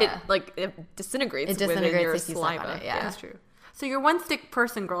hard because it disintegrates within your if you suck saliva. on it, yeah. That's true. So you're one stick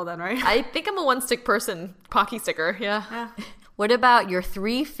person girl then, right? I think I'm a one stick person. Pocky sticker. Yeah. What about your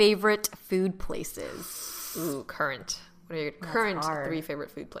 3 favorite food places? Ooh, current. What are your current hard. 3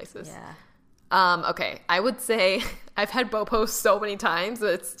 favorite food places? Yeah. Okay, I would say I've had Bopo so many times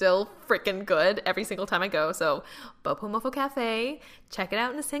that it's still freaking good every single time I go. So Bopo Mofo Cafe, check it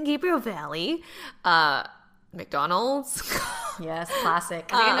out in the San Gabriel Valley. McDonald's. Yes, classic.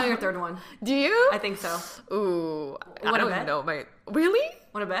 I think I know your third one. Do you? I think so. Ooh, I Wanna don't bet? know. Really?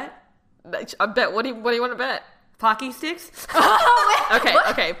 Want to bet? I bet. What do you want to bet? Pocky sticks?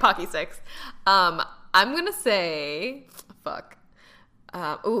 Okay, Pocky sticks. I'm gonna say, fuck.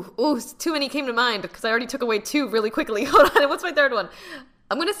 Too many came to mind because I already took away 2 really quickly. Hold on, what's my third one?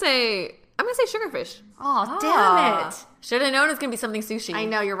 I'm gonna say Sugarfish. Oh, damn it. Should have known it was going to be something sushi. I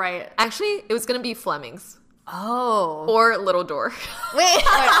know, you're right. Actually, it was gonna be Fleming's. Oh. Or Little Door. Wait,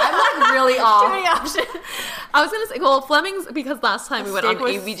 I'm like really off. too many options. I was gonna say, well, Fleming's because last time we went on steak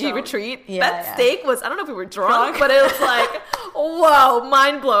was AVG retreat, Yeah, that yeah. steak was, I don't know if we were drunk, but it was like, whoa,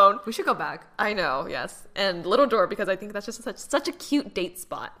 mind blown. We should go back. I know, yes. And Little Door because I think that's just such a cute date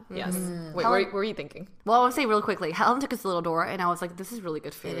spot. Yes. Wait, what were you thinking? Well, I want to say really quickly, Helen took us to Little Door, and I was like, this is really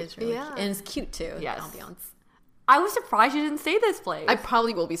good food. It is really Yeah. cute. And it's cute too. Yes. The ambiance. I was surprised you didn't say this place. I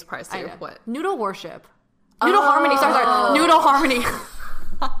probably will be surprised I too. know. What? Noodle Worship. Noodle Harmony. Sorry. Noodle Harmony.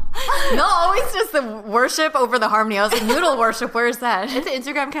 No, always just the worship over the harmony. I was like, noodle worship, where's that? It's an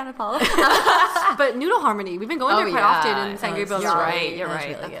Instagram account to follow. But Noodle Harmony. We've been going there quite often in San Gabriel. You're right. That's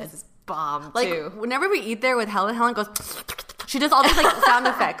That really place is bomb Like too. whenever we eat there with Helen goes. She does all these like sound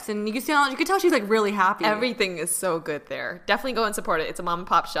effects, and you can tell she's like really happy. Everything is so good there. Definitely go and support it. It's a mom and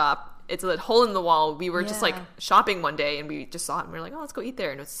pop shop. It's a hole in the wall. We were just like shopping one day and we just saw it and we were like, oh, let's go eat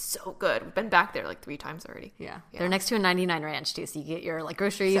there. And it was so good. We've been back there like 3 times already. Yeah. They're next to a 99 ranch too, so you get your like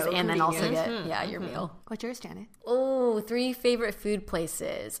groceries So and then also convenient. get your meal. What's yours, Janet? Oh, 3 favorite food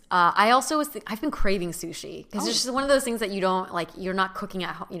places. I also I've been craving sushi because it's just one of those things that you don't like. You're not cooking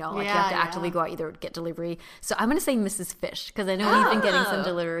at home, you know, like you have to actively go out either get delivery. So I'm gonna say Mrs. Fish because I know we've been getting some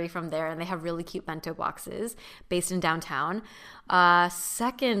delivery from there, and they have really cute bento boxes based in downtown.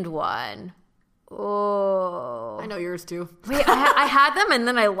 Second one. Oh, I know yours too. wait, I had them and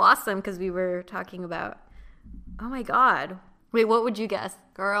then I lost them because we were talking about. Oh my god! Wait, what would you guess,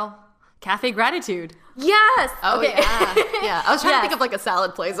 Girl, Cafe Gratitude. Yes. Oh, okay. Yeah. I was trying to think of like a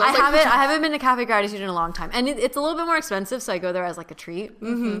salad place. I haven't been to Cafe Gratitude in a long time, and it's a little bit more expensive, so I go there as like a treat.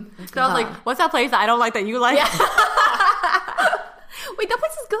 Mm-hmm. So I was like, "What's that place that I don't like that you like?" Yeah. Wait, that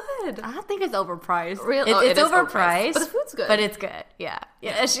place is good. I don't think it's overpriced. Really? It's overpriced, but the food's good. But it's good. Yeah.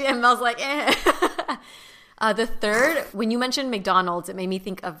 And Mel's like, eh. The third, when you mentioned McDonald's, it made me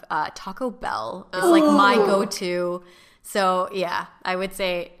think of Taco Bell. It's like my go-to. So yeah, I would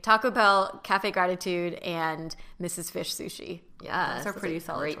say Taco Bell, Cafe Gratitude, and Mrs. Fish Sushi. Yeah, Those are pretty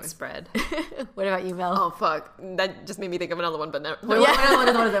solid great choice. spread. What about you, Mel? Oh fuck, that just made me think of another one. But no, What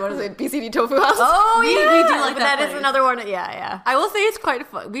is it? BCD Tofu House. Oh, We do like that That is place. another one. Yeah. I will say it's quite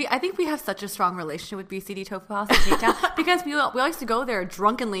fun. I think we have such a strong relationship with BCD Tofu House in K-Town because we always to go there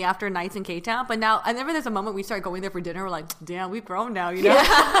drunkenly after nights in K-Town. But now, whenever there's a moment we start going there for dinner, we're like, damn, we've grown now, you know?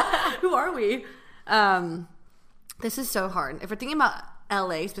 Who are we? This is so hard. If we're thinking about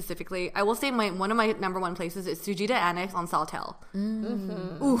LA specifically, I will say one of my number one places is Sujita Annex on Sawtelle.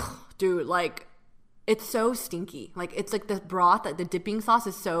 Mm-hmm. Ooh, dude, like it's so stinky. Like it's like the broth, like the dipping sauce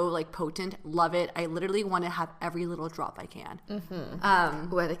is so like potent. Love it. I literally want to have every little drop I can. Mm-hmm.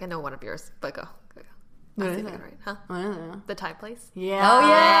 I think I know one of yours, but go. What I'm is thinking it? right, huh? I don't know. The Thai place. Yeah. Oh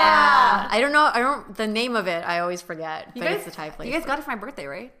yeah. I don't know. The name of it. I always forget. But it's the Thai place. You guys got it for my birthday,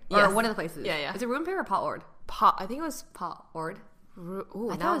 right? Yes. Or one of the places. Yeah. Is it Room Pair or Pot Ord? I think it was Pot Ord. Ooh,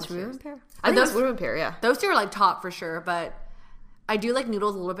 I thought it was Room Pair. I think it was Room Pair. Yeah. Those two are like top for sure, but I do like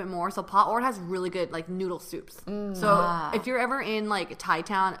noodles a little bit more. So Pot Ord has really good like noodle soups. So if you're ever in like Thai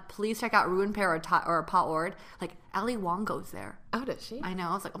town, please check out Ruin Pair or Pot Ord. Like Ali Wong goes there. Oh, does she? I know.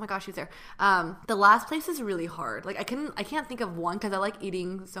 I was like, oh my gosh, she's there. The last place is really hard. Like I can't think of one because I like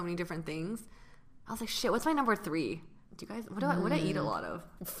eating so many different things. I was like, shit, what's my number 3? Do you guys? What do I eat a lot of?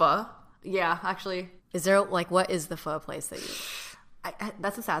 Pho. Yeah, actually. Is there like what is the pho place that you?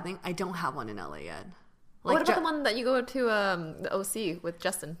 That's a sad thing. I don't have one in LA yet. Like, what about the one that you go to the OC with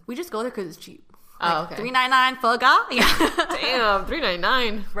Justin? We just go there because it's cheap. Oh, okay. $3.99 pho ga. Yeah. Damn,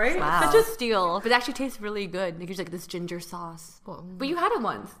 $3.99. Right? Wow. Such a steal. But it actually tastes really good. It gives like this ginger sauce. Well, But you had it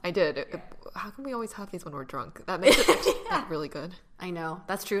once. I did. How come we always have these when we're drunk? That makes it like, really good. I know.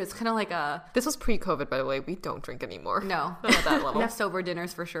 That's true. It's kind of like a... This was pre-COVID, by the way. We don't drink anymore. No. Not at that level. We have sober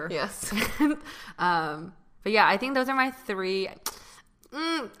dinners for sure. Yes. But yeah, I think those are my 3.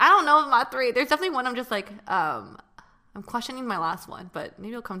 I don't know my 3. There's definitely one I'm just like... I'm questioning my last one, but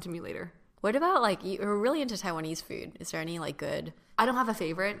maybe it'll come to me later. What about like you're really into Taiwanese food? Is there any like good? I don't have a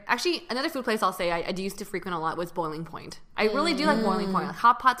favorite. Actually, another food place I'll say I used to frequent a lot was Boiling Point. I really do like Boiling Point. Like,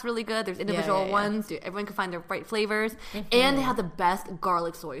 hot pot's really good. There's individual ones. Dude, everyone can find their right flavors. And they have the best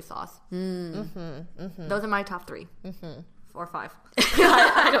garlic soy sauce. Those are my top 3. 4 or 5.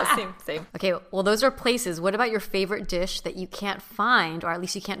 I know, same. Okay, well those are places. What about your favorite dish that you can't find, or at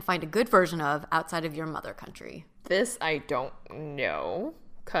least you can't find a good version of outside of your mother country? This I don't know,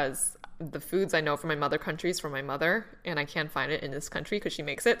 because the foods I know from my mother country is from my mother, and I can't find it in this country because she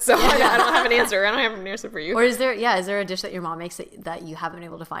makes it. So I don't have an answer. I don't have an answer for you. Or is there a dish that your mom makes that you haven't been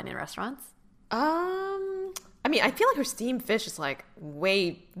able to find in restaurants? I mean, I feel like her steamed fish is like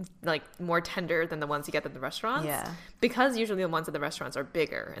way like more tender than the ones you get at the restaurants. Yeah. Because usually the ones at the restaurants are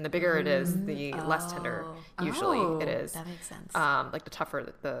bigger, and the bigger it is, the less tender usually it is. That makes sense. Like the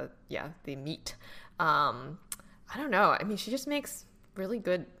tougher the meat. I don't know. I mean, she just makes really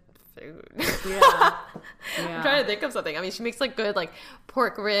good food. Yeah. I'm trying to think of something. I mean, she makes like good like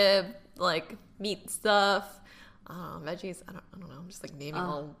pork rib, like meat stuff. Veggies. I don't know. I'm just like naming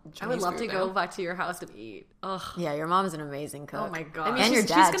all Chinese I would love food to now. go back to your house and eat. Ugh. Yeah, your mom's an amazing cook. Oh my god. I mean, And your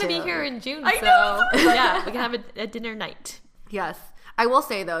she's dad, going to be too. here in June, I so know. yeah, we can have a dinner night. Yes. I will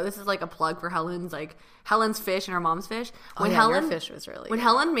say though, this is like a plug for Helen's fish and her mom's fish. Your fish was really when good.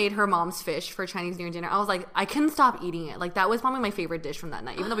 Helen made her mom's fish for Chinese New Year dinner, I was like, I couldn't stop eating it. Like that was probably my favorite dish from that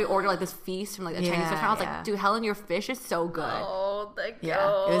night. Even though we ordered like this feast from like a Chinese restaurant, I was like, dude, Helen, your fish is so good. Oh, thank you.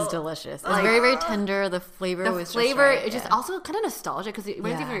 Yeah, it was delicious. It was very, very tender. The flavor The was flavor, just right. it's just also kind of nostalgic because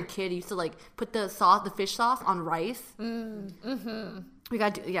when you were a kid, you used to like put the fish sauce on rice. We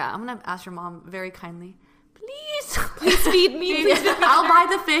got to, I'm gonna ask your mom very kindly. Please feed me. I'll buy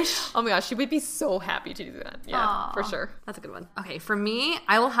the fish. Oh my gosh, she would be so happy to do that. Yeah, for sure. That's a good one. Okay, for me,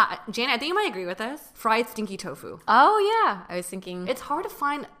 I will have Janet. I think you might agree with this. Fried stinky tofu. Oh yeah, I was thinking It's hard to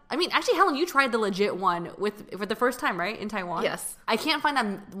find. I mean, actually, Helen, you tried the legit one for the first time, right, in Taiwan? Yes. I can't find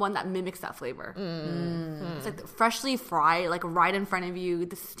that one that mimics that flavor. It's like freshly fried, like right in front of you.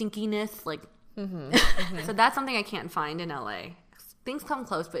 The stinkiness, like. So that's something I can't find in LA. Things come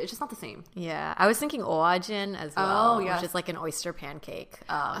close, but it's just not the same. Yeah, I was thinking oajin as well, Oh, yes. which is like an oyster pancake.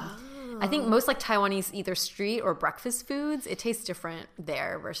 I think most like Taiwanese either street or breakfast foods, it tastes different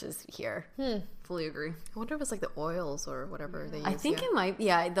there versus here. Fully agree. I wonder if it's like the oils or whatever they use. I think it might,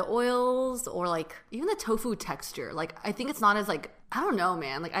 the oils or like Even the tofu texture. Like, I think it's not as like, I don't know,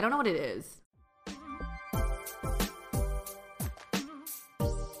 man. Like, I don't know what it is.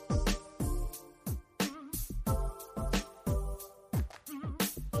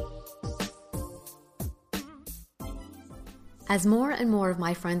 As more and more of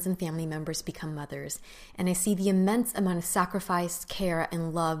my friends and family members become mothers, and I see the immense amount of sacrifice, care,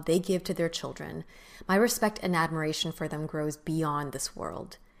 and love they give to their children, my respect and admiration for them grows beyond this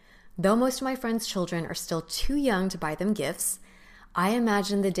world. Though most of my friends' children are still too young to buy them gifts, I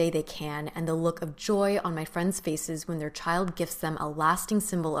imagine the day they can and the look of joy on my friends' faces when their child gifts them a lasting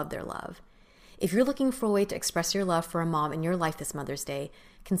symbol of their love. If you're looking for a way to express your love for a mom in your life this Mother's Day,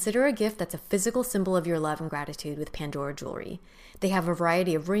 consider a gift that's a physical symbol of your love and gratitude with Pandora Jewelry. They have a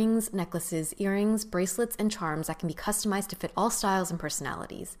variety of rings, necklaces, earrings, bracelets, and charms that can be customized to fit all styles and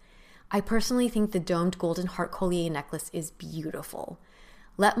personalities. I personally think the domed golden heart collier necklace is beautiful.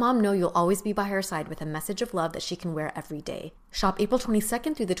 Let mom know you'll always be by her side with a message of love that she can wear every day. Shop April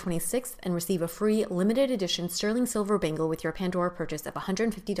 22nd through the 26th and receive a free limited edition sterling silver bangle with your Pandora purchase of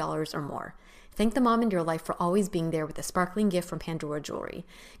 $150 or more. Thank the mom in your life for always being there with a sparkling gift from Pandora Jewelry.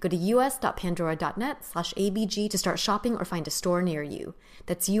 Go to us.pandora.net/ABG to start shopping or find a store near you.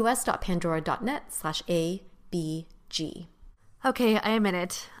 That's us.pandora.net/ABG. Okay, I admit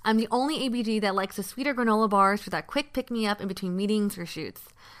it. I'm the only ABG that likes the sweeter granola bars for that quick pick-me-up in between meetings or shoots.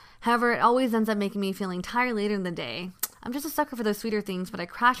 However, it always ends up making me feeling tired later in the day. I'm just a sucker for those sweeter things, but I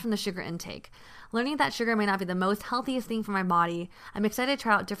crash from the sugar intake. Learning that sugar may not be the most healthiest thing for my body, I'm excited to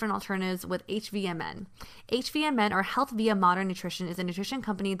try out different alternatives with HVMN. HVMN, or Health Via Modern Nutrition, is a nutrition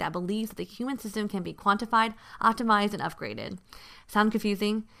company that believes that the human system can be quantified, optimized, and upgraded. Sound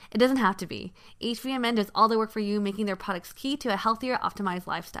confusing? It doesn't have to be. HVMN does all the work for you, making their products key to a healthier, optimized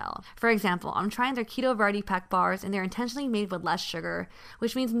lifestyle. For example, I'm trying their Keto Variety Pack bars, and they're intentionally made with less sugar,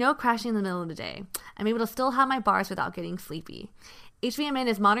 which means no crashing in the middle of the day. I'm able to still have my bars without getting sleepy. HVMN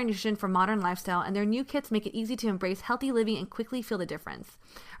is modern nutrition for modern lifestyle, and their new kits make it easy to embrace healthy living and quickly feel the difference.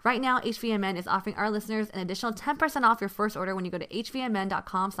 Right now, HVMN is offering our listeners an additional 10% off your first order when you go to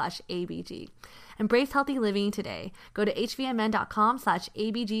hvmn.com/ABG. Embrace healthy living today. Go to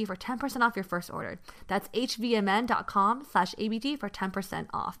hvmn.com/ABG for 10% off your first order. That's hvmn.com/ABG for 10%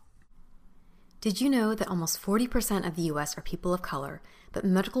 off. Did you know that almost 40% of the US are people of color, but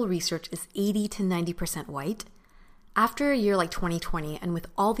medical research is 80 to 90% white? After a year like 2020, and with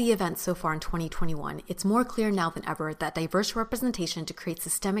all the events so far in 2021, it's more clear now than ever that diverse representation to create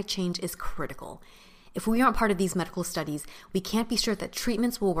systemic change is critical. If we aren't part of these medical studies, we can't be sure that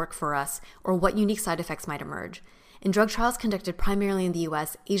treatments will work for us or what unique side effects might emerge. In drug trials conducted primarily in the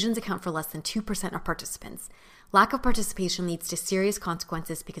US, Asians account for less than 2% of participants. Lack of participation leads to serious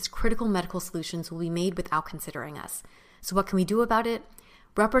consequences because critical medical solutions will be made without considering us. So what can we do about it?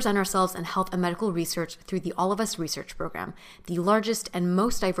 Represent ourselves in health and medical research through the All of Us Research Program, the largest and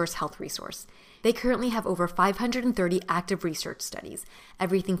most diverse health resource. They currently have over 530 active research studies,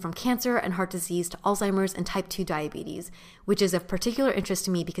 everything from cancer and heart disease to Alzheimer's and type 2 diabetes, which is of particular interest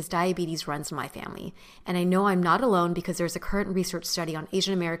to me because diabetes runs in my family. And I know I'm not alone because there's a current research study on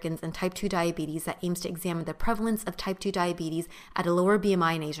Asian Americans and type 2 diabetes that aims to examine the prevalence of type 2 diabetes at a lower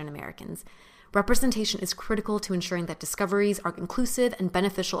BMI in Asian Americans. Representation is critical to ensuring that discoveries are inclusive and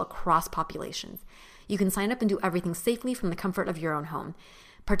beneficial across populations. You can sign up and do everything safely from the comfort of your own home.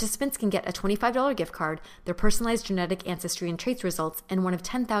 Participants can get a $25 gift card, their personalized genetic ancestry and traits results, and one of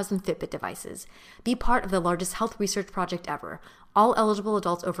 10,000 Fitbit devices. Be part of the largest health research project ever. All eligible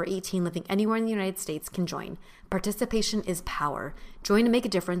adults over 18 living anywhere in the United States can join. Participation is power. Join to make a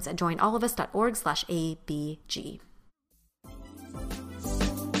difference at joinallofus.org/ABG.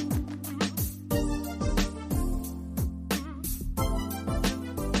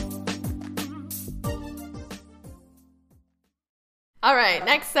 All right,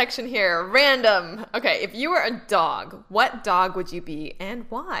 next section here. Random. Okay, if you were a dog, what dog would you be and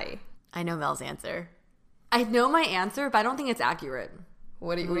why? I know Mel's answer. I know my answer, but I don't think it's accurate.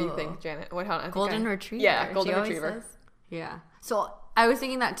 What do you think, Janet? Hold on, Golden Retriever. Yeah, Golden Retriever. Yeah. So I was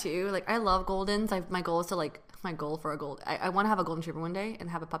thinking that too. Like, I love Goldens. My goal is to my goal for a gold. I want to have a Golden Retriever one day and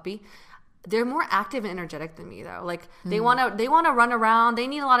have a puppy. They're more active and energetic than me though. Like they want to run around. They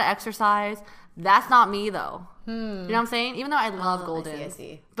need a lot of exercise. That's not me though. You know what I'm saying? Even though I love Goldens, I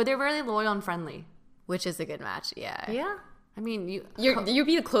see. But they're really loyal and friendly, which is a good match. Yeah. Yeah. I mean, you'd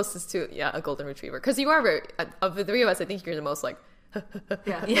be the closest to a Golden Retriever because you are very, of the three of us. I think you're the most like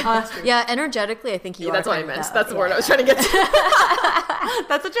Yeah, energetically, I think you are. That's what I kind of meant. that. That's the word I was trying to get to.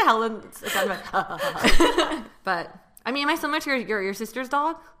 That's such a Helen sound. But I mean, am I similar to your sister's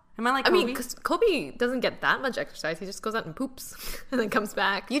dog? Am I like Kobe? I mean, because Kobe doesn't get that much exercise. He just goes out and poops and then comes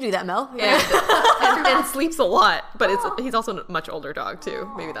back. You do that, Mel. And sleeps a lot. But he's also a much older dog,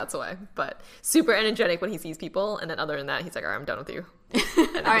 too. Maybe that's why. But super energetic when he sees people. And then other than that, he's like, all right, I'm done with you.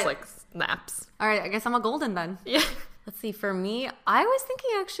 And then just like naps. All right, I guess I'm a golden then. Yeah. Let's see. For me, I was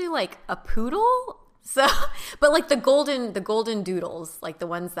thinking actually like a poodle. So, but like the golden doodles, like the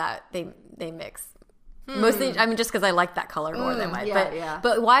ones that they mix. Mostly, I mean, just because I like that color more than mine.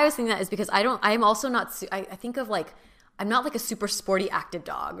 But why I was thinking that is because I'm also not, I think of like, I'm not like a super sporty active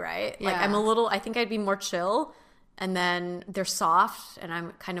dog, right? Like I think I'd be more chill, and then they're soft, and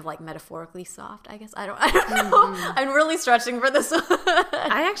I'm kind of like metaphorically soft, I guess. I don't know. I'm really stretching for this one.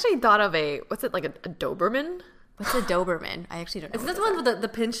 I actually thought of what's it, like a Doberman? What's a Doberman? I actually don't know. Is this the one with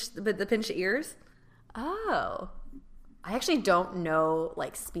the pinched ears? Oh. I actually don't know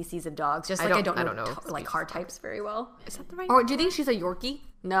like species of dogs. Just like I don't know like car types very well. Is that the right? Or do you think she's a Yorkie?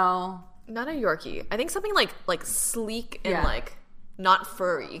 No, not a Yorkie. I think something like sleek and like not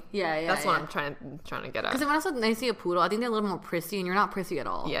furry. That's what I'm trying to get at. Because when I see a poodle, I think they're a little more prissy, and you're not prissy at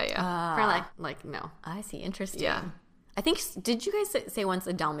all. For like no. I see. Interesting. Yeah. I think, did you guys say once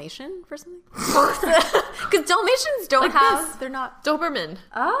a Dalmatian for something? Because Dalmatians don't like have, they're not. Doberman.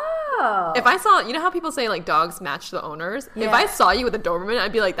 Oh. If I saw, you know how people say like dogs match the owners? Yeah. If I saw you with a Doberman,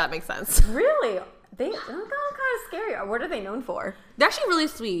 I'd be like, that makes sense. Really? They're kind of scary. What are they known for? They're actually really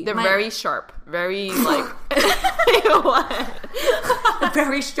sweet. They're very sharp. Very like. What?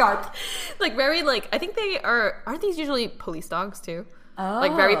 Very sharp. Like very like, I think aren't these usually police dogs too? Oh.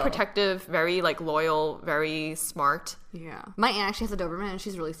 Like very protective, very like loyal, very smart. Yeah. My aunt actually has a Doberman and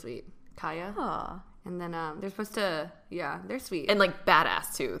she's really sweet. Kaya. Oh. And then they're supposed to, they're sweet. And like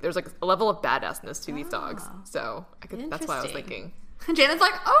badass too. There's like a level of badassness to these dogs. So that's why I was thinking. Janet's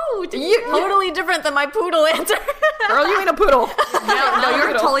like, oh, totally different than my poodle answer. Girl, you ain't a poodle. No,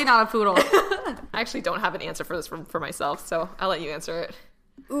 you're totally not a poodle. I actually don't have an answer for this for myself, so I'll let you answer it.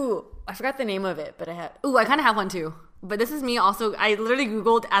 Ooh, I forgot the name of it, but I had. Ooh, I kind of have one too. But this is me also. I literally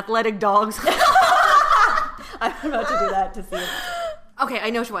Googled athletic dogs. I'm about to do that to see it. Okay,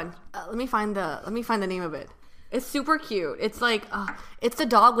 I know which one. Let me find the name of it. It's super cute. It's like it's the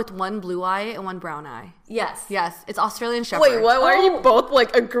dog with one blue eye and one brown eye. Yes. It's Australian Shepherd. Wait, what? Why are you both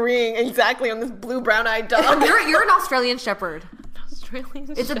like agreeing exactly on this blue brown eyed dog? You're an Australian Shepherd.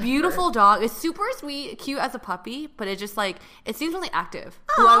 It's a beautiful dog. It's super sweet, cute as a puppy, but it just like it seems really active.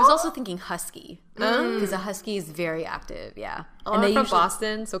 Well, I was also thinking husky because a husky is very active. Yeah, and they're from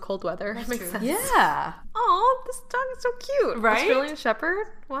Boston, so cold weather. That makes sense. Yeah. Oh, this dog is so cute. Right? Australian Shepherd.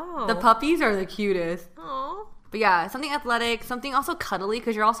 Wow. The puppies are the cutest. Oh. But yeah, something athletic, something also cuddly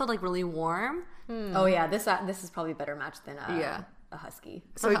because you're also like really warm. Oh yeah, this is probably a better match than a husky.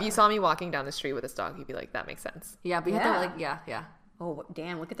 So if you saw me walking down the street with this dog, you'd be like, that makes sense. Yeah, but you have to yeah. Oh,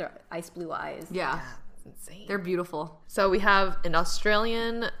 damn, look at their ice blue eyes. Yeah. That's insane. They're beautiful. So we have an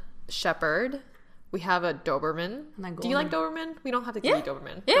Australian Shepherd. We have a Doberman. Do you like Doberman? We don't have to give you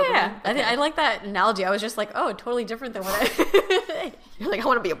Doberman. Yeah. Okay. I like that analogy. I was just like, oh, totally different than what I... You're like, I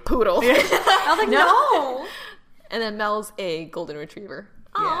want to be a poodle. I was like, no. And then Mel's a golden retriever.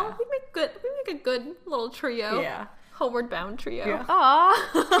 Oh, we make a good little trio. Yeah. Homeward bound trio. Yeah.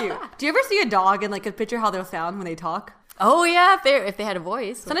 Aw. Cute. Do you ever see a dog and like could picture how they'll sound when they talk? Oh yeah, if they had a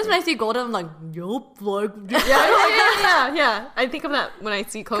voice. Sometimes when I see Golden, I'm like, yup, like yeah. I think of that when I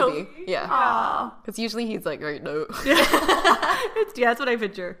see Kobe. Yeah. Because usually he's like, right, no. That's what I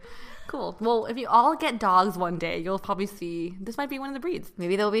picture. Cool. Well, if you all get dogs one day, you'll probably see this might be one of the breeds.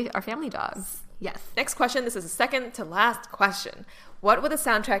 Maybe they'll be our family dogs. Yes. Next question. This is the second to last question. What would the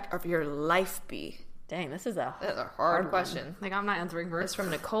soundtrack of your life be? Dang, this is a hard question. Like, I'm not answering first. It's from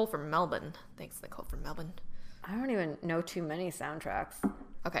Nicole from Melbourne. Thanks, Nicole from Melbourne. I don't even know too many soundtracks.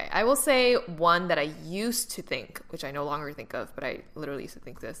 Okay, I will say one that I used to think, which I no longer think of, but I literally used to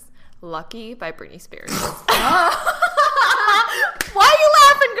think this. Lucky by Britney Spears. Why are you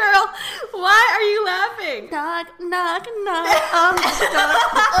laughing, girl? Why are you laughing? Knock, knock, knock.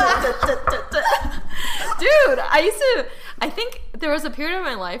 Dude, I think there was a period of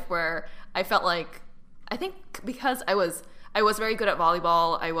my life where I felt like, I think because I was very good at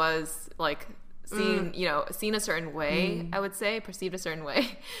volleyball, I was like seen a certain way, I would say, perceived a certain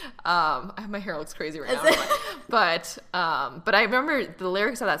way. My hair looks crazy right now. But I remember the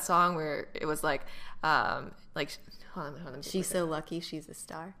lyrics of that song where it was like, hold on, She's so lucky she's a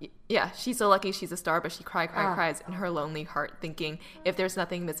star. Yeah, she's so lucky she's a star, but she cries in her lonely heart, thinking if there's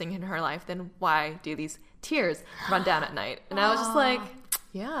nothing missing in her life, then why do these tears run down at night? And I was just like,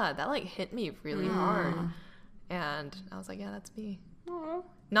 yeah, that like hit me really hard. And I was like, yeah, that's me.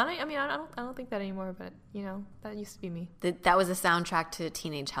 I don't think that anymore, but that used to be me. That was a soundtrack to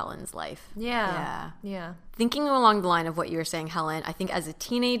teenage Helen's life. Yeah. Thinking along the line of what you were saying, Helen, I think as a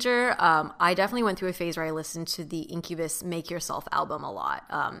teenager, I definitely went through a phase where I listened to the Incubus Make Yourself album a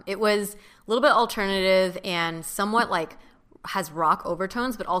lot. It was a little bit alternative and somewhat like has rock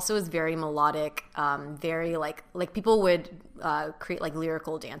overtones, but also is very melodic, very like people would create like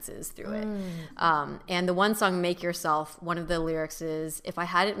lyrical dances through it. And the one song, Make Yourself, one of the lyrics is, if I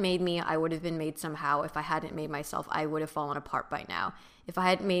hadn't made me, I would have been made somehow. If I hadn't made myself, I would have fallen apart by now. If I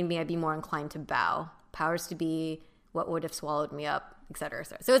hadn't made me, I'd be more inclined to bow. Powers to be, what would have swallowed me up, etc.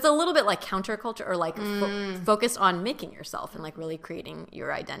 So it's a little bit like counterculture or like focused on making yourself and like really creating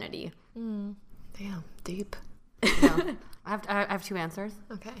your identity. Damn, deep. Yeah. I have two answers.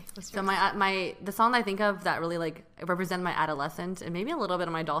 Okay. So the song I think of that really like represent my adolescence and maybe a little bit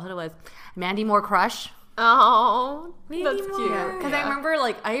of my adulthood was Mandy Moore Crush. Oh, that's cute. Because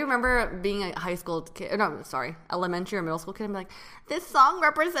I remember being a high school kid. No, sorry, elementary or middle school kid. And be like, this song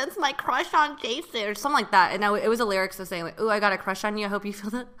represents my crush on Jason or something like that. And it was a lyrics of saying like, "Ooh, I got a crush on you. I hope you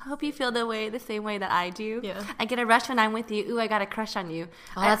feel the same way that I do. Yeah. I get a rush when I'm with you. Ooh, I got a crush on you."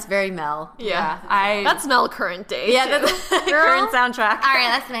 Oh, that's very Mel. Yeah. That's Mel current day. Yeah, that's current soundtrack. All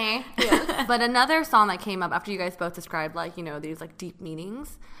right, that's me. Yeah. But another song that came up after you guys both described like these like deep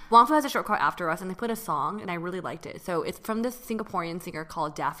meanings. Wong Fu has a short car after us, and they put a song, and I really liked it. So it's from this Singaporean singer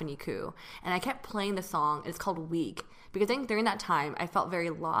called Daphne Khoo, and I kept playing the song. It's called Weak, because I think during that time I felt very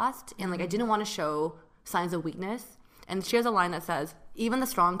lost, and like I didn't want to show signs of weakness. And she has a line that says, "Even the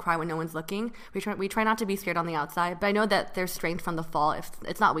strong cry when no one's looking. We try not to be scared on the outside, but I know that there's strength from the fall. If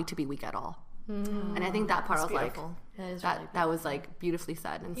it's not weak to be weak at all." And I think that part was beautiful. That was like beautifully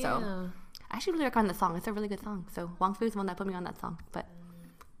said, and so I actually really recommend the song. It's a really good song. So Wong Fu is the one that put me on that song, but.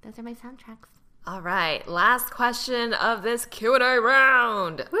 Those are my soundtracks. All right, last question of this Q&A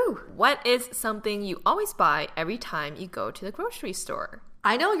round. Woo. What is something you always buy every time you go to the grocery store?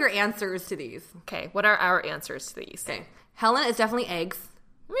 I know your answers to these. Okay, what are our answers to these? Okay, Helen is definitely eggs.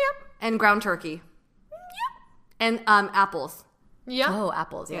 Yep. And ground turkey. Yep. And apples. Yep. Oh,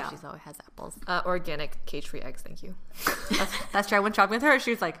 apples. Yeah, she always has apples. Organic, cage-free eggs, thank you. That's true. I went shopping with her.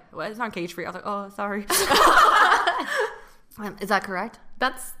 She was like, "What? It's not cage-free." I was like, "Oh, sorry." Is that correct?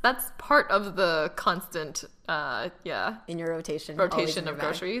 That's part of the constant, in your rotation of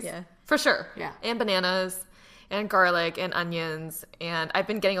groceries. Yeah, for sure. Yeah, and bananas, and garlic, and onions, and I've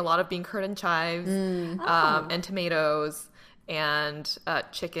been getting a lot of bean curd and chives, and tomatoes, and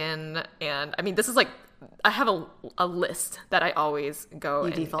chicken, and I mean this is like I have a list that I always go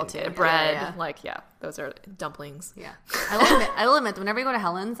and default to bread, those are dumplings. Yeah, I will admit, whenever you go to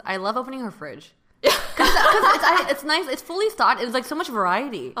Helen's, I love opening her fridge. Because it's nice. It's fully stocked. It's like so much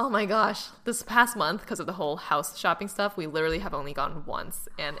variety. Oh my gosh. This past month, because of the whole house shopping stuff, we literally have only gone once.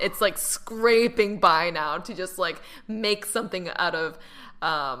 And it's like scraping by now to just like make something out of,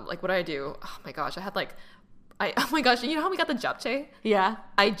 like what do I do? Oh my gosh. Oh my gosh. You know how we got the japchae? Yeah.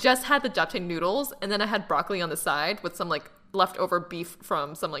 I just had the japchae noodles and then I had broccoli on the side with some like leftover beef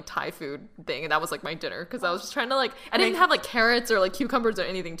from some like Thai food thing, and that was like my dinner because I was just trying to like I didn't have like carrots or like cucumbers or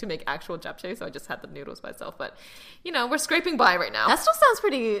anything to make actual japchae, so I just had the noodles by itself. But we're scraping by right now. That still sounds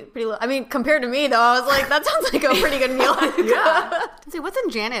pretty low. I mean, compared to me though, I was like, that sounds like a pretty good meal. Yeah. Let's see, what's in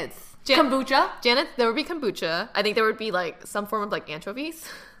Janet's? Kombucha? Janet, there would be kombucha. I think there would be like some form of like anchovies.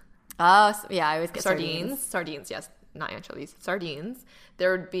 Oh, yeah, I always get sardines, yes, not anchovies, sardines.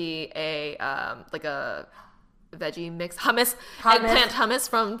 There would be a like a veggie mix hummus, eggplant hummus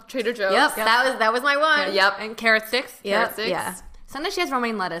from Trader Joe's. Yep. That was my one. Yep. And carrot sticks. Yep. Carrot sticks. Yeah. Sometimes she has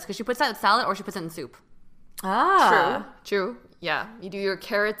romaine lettuce because she puts that in salad or she puts it in soup. True. Yeah, you do your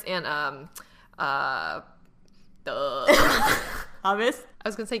carrots and Hummus. I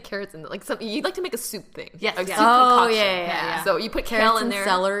was gonna say carrots and like something. You'd like to make a soup thing. Yes. Soup Oh concoction. yeah. So you put carrots kale in and there.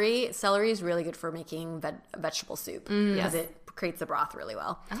 celery. Celery is really good for making vegetable soup because Yes. it creates the broth really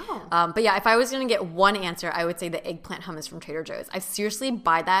well. Oh. But yeah, if I was going to get one answer, I would say the eggplant hummus from Trader Joe's. I seriously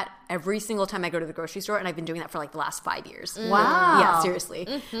buy that every single time I go to the grocery store, and I've been doing that for like the last 5 years. Wow. Yeah, seriously.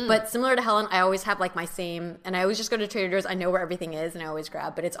 But similar to Helen, I always have like my same, and I always just go to Trader Joe's. I know where everything is, and I always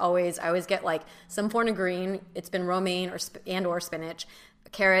grab. But I always get like some form of green. It's been romaine or spinach,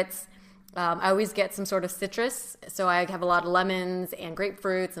 carrots, I always get some sort of citrus. So I have a lot of lemons and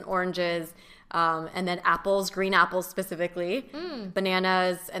grapefruits and oranges. And then apples, green apples specifically,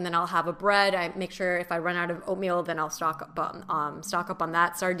 bananas, and then I'll have a bread. I make sure if I run out of oatmeal, then I'll stock up on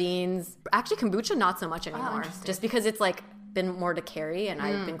that. Sardines. Actually, kombucha, not so much anymore. Just because it's like been more to carry, and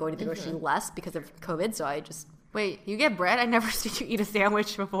I've been going to the grocery less because of COVID. So I just... Wait, you get bread? I never seen you eat a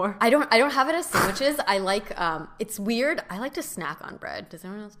sandwich before. I don't have it as sandwiches. I like it's weird. I like to snack on bread. Does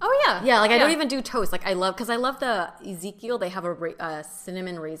anyone else? Oh yeah. Yeah, like I don't even do toast. Like I love the Ezekiel, they have a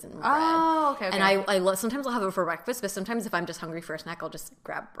cinnamon raisin bread. Oh, okay. And I love, sometimes I'll have it for breakfast, but sometimes if I'm just hungry for a snack, I'll just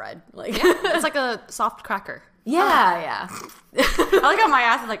grab bread. Like It's like a soft cracker. yeah. I like how my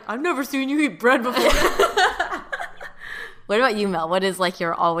ass is like, I've never seen you eat bread before. What about you, Mel? What is like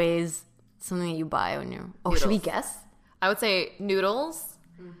your always something that you buy when you're... Oh, should we guess? I would say noodles.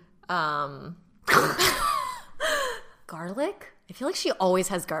 Garlic? I feel like she always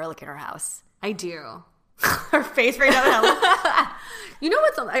has garlic in her house. I do. Her face right now. You know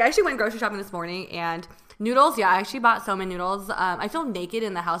what's... I actually went grocery shopping this morning, and noodles, I actually bought so many noodles. I feel naked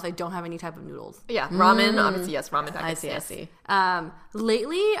in the house. I don't have any type of noodles. Yeah, ramen. Obviously, yes, ramen packets. I see.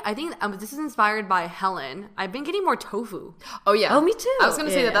 Lately, I think this is inspired by Helen. I've been getting more tofu. Oh, yeah. Oh, me too. I was going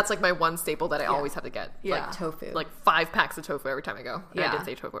to say that's like my one staple that I always have to get. Yeah. Like tofu. Like 5 packs of tofu every time I go. And I Yeah. did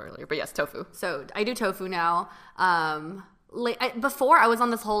say tofu earlier, but yes, tofu. So I do tofu now. Before I was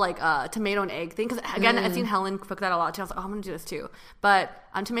on this whole like tomato and egg thing, because again I've seen Helen cook that a lot too. I was like, oh, I'm gonna do this too, but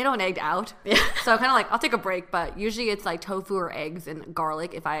I'm tomato and egged out. So kind of like I'll take a break, but usually it's like tofu or eggs and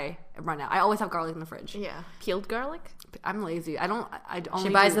garlic if I run out. I always have garlic in the fridge. Yeah. Peeled garlic? I'm lazy. I only She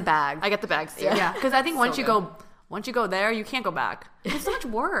buys the bag. I get the bags too. Yeah, because I think once you good. go there, you can't go back. It's so much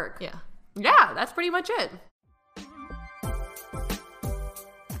work. Yeah. That's pretty much it.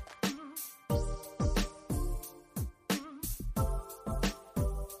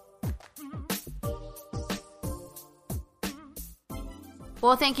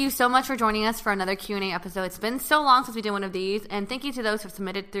 Well, thank you so much for joining us for another Q&A episode. It's been so long since we did one of these, and thank you to those who have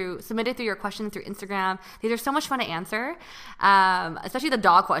submitted through your questions through Instagram. These are so much fun to answer, especially the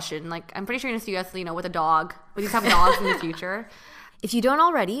dog question. Like, I'm pretty sure you're going to see us, with a dog. We just have dogs in the future. If you don't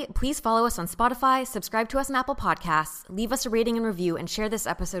already, please follow us on Spotify, subscribe to us on Apple Podcasts, leave us a rating and review, and share this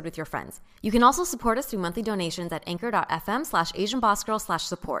episode with your friends. You can also support us through monthly donations at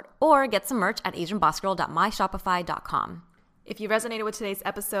anchor.fm/AsianBossGirl/support or get some merch at asianbossgirl.myshopify.com. If you resonated with today's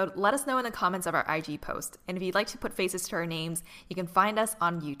episode, let us know in the comments of our IG post. And if you'd like to put faces to our names, you can find us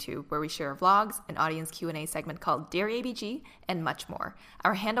on YouTube, where we share vlogs, an audience Q&A segment called Dear ABG, and much more.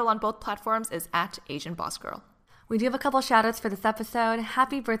 Our handle on both platforms is @AsianBossGirl. We do have a couple shout outs for this episode.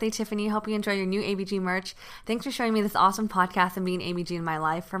 Happy birthday, Tiffany. Hope you enjoy your new ABG merch. Thanks for showing me this awesome podcast and being ABG in my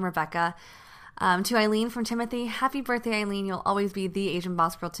life, from Rebecca. To Eileen from Timothy, happy birthday, Eileen. You'll always be the Asian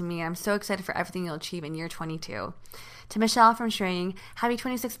boss girl to me. I'm so excited for everything you'll achieve in year 22. To Michelle from Shreying, happy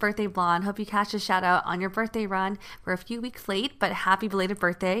 26th birthday, Blonde. Hope you catch a shout out on your birthday run. We're a few weeks late, but happy belated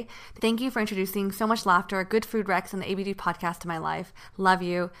birthday. Thank you for introducing so much laughter, good food recs, and the ABG podcast to my life. Love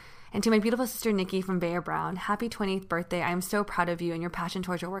you. And to my beautiful sister, Nikki from Bayer Brown, happy 20th birthday. I am so proud of you, and your passion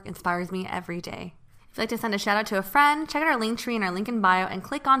towards your work inspires me every day. If you'd like to send a shout out to a friend, check out our link tree in our link in bio and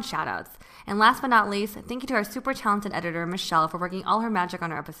click on shout outs. And last but not least, thank you to our super talented editor, Michelle, for working all her magic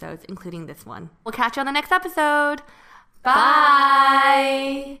on our episodes, including this one. We'll catch you on the next episode.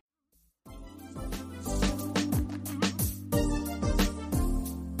 Bye.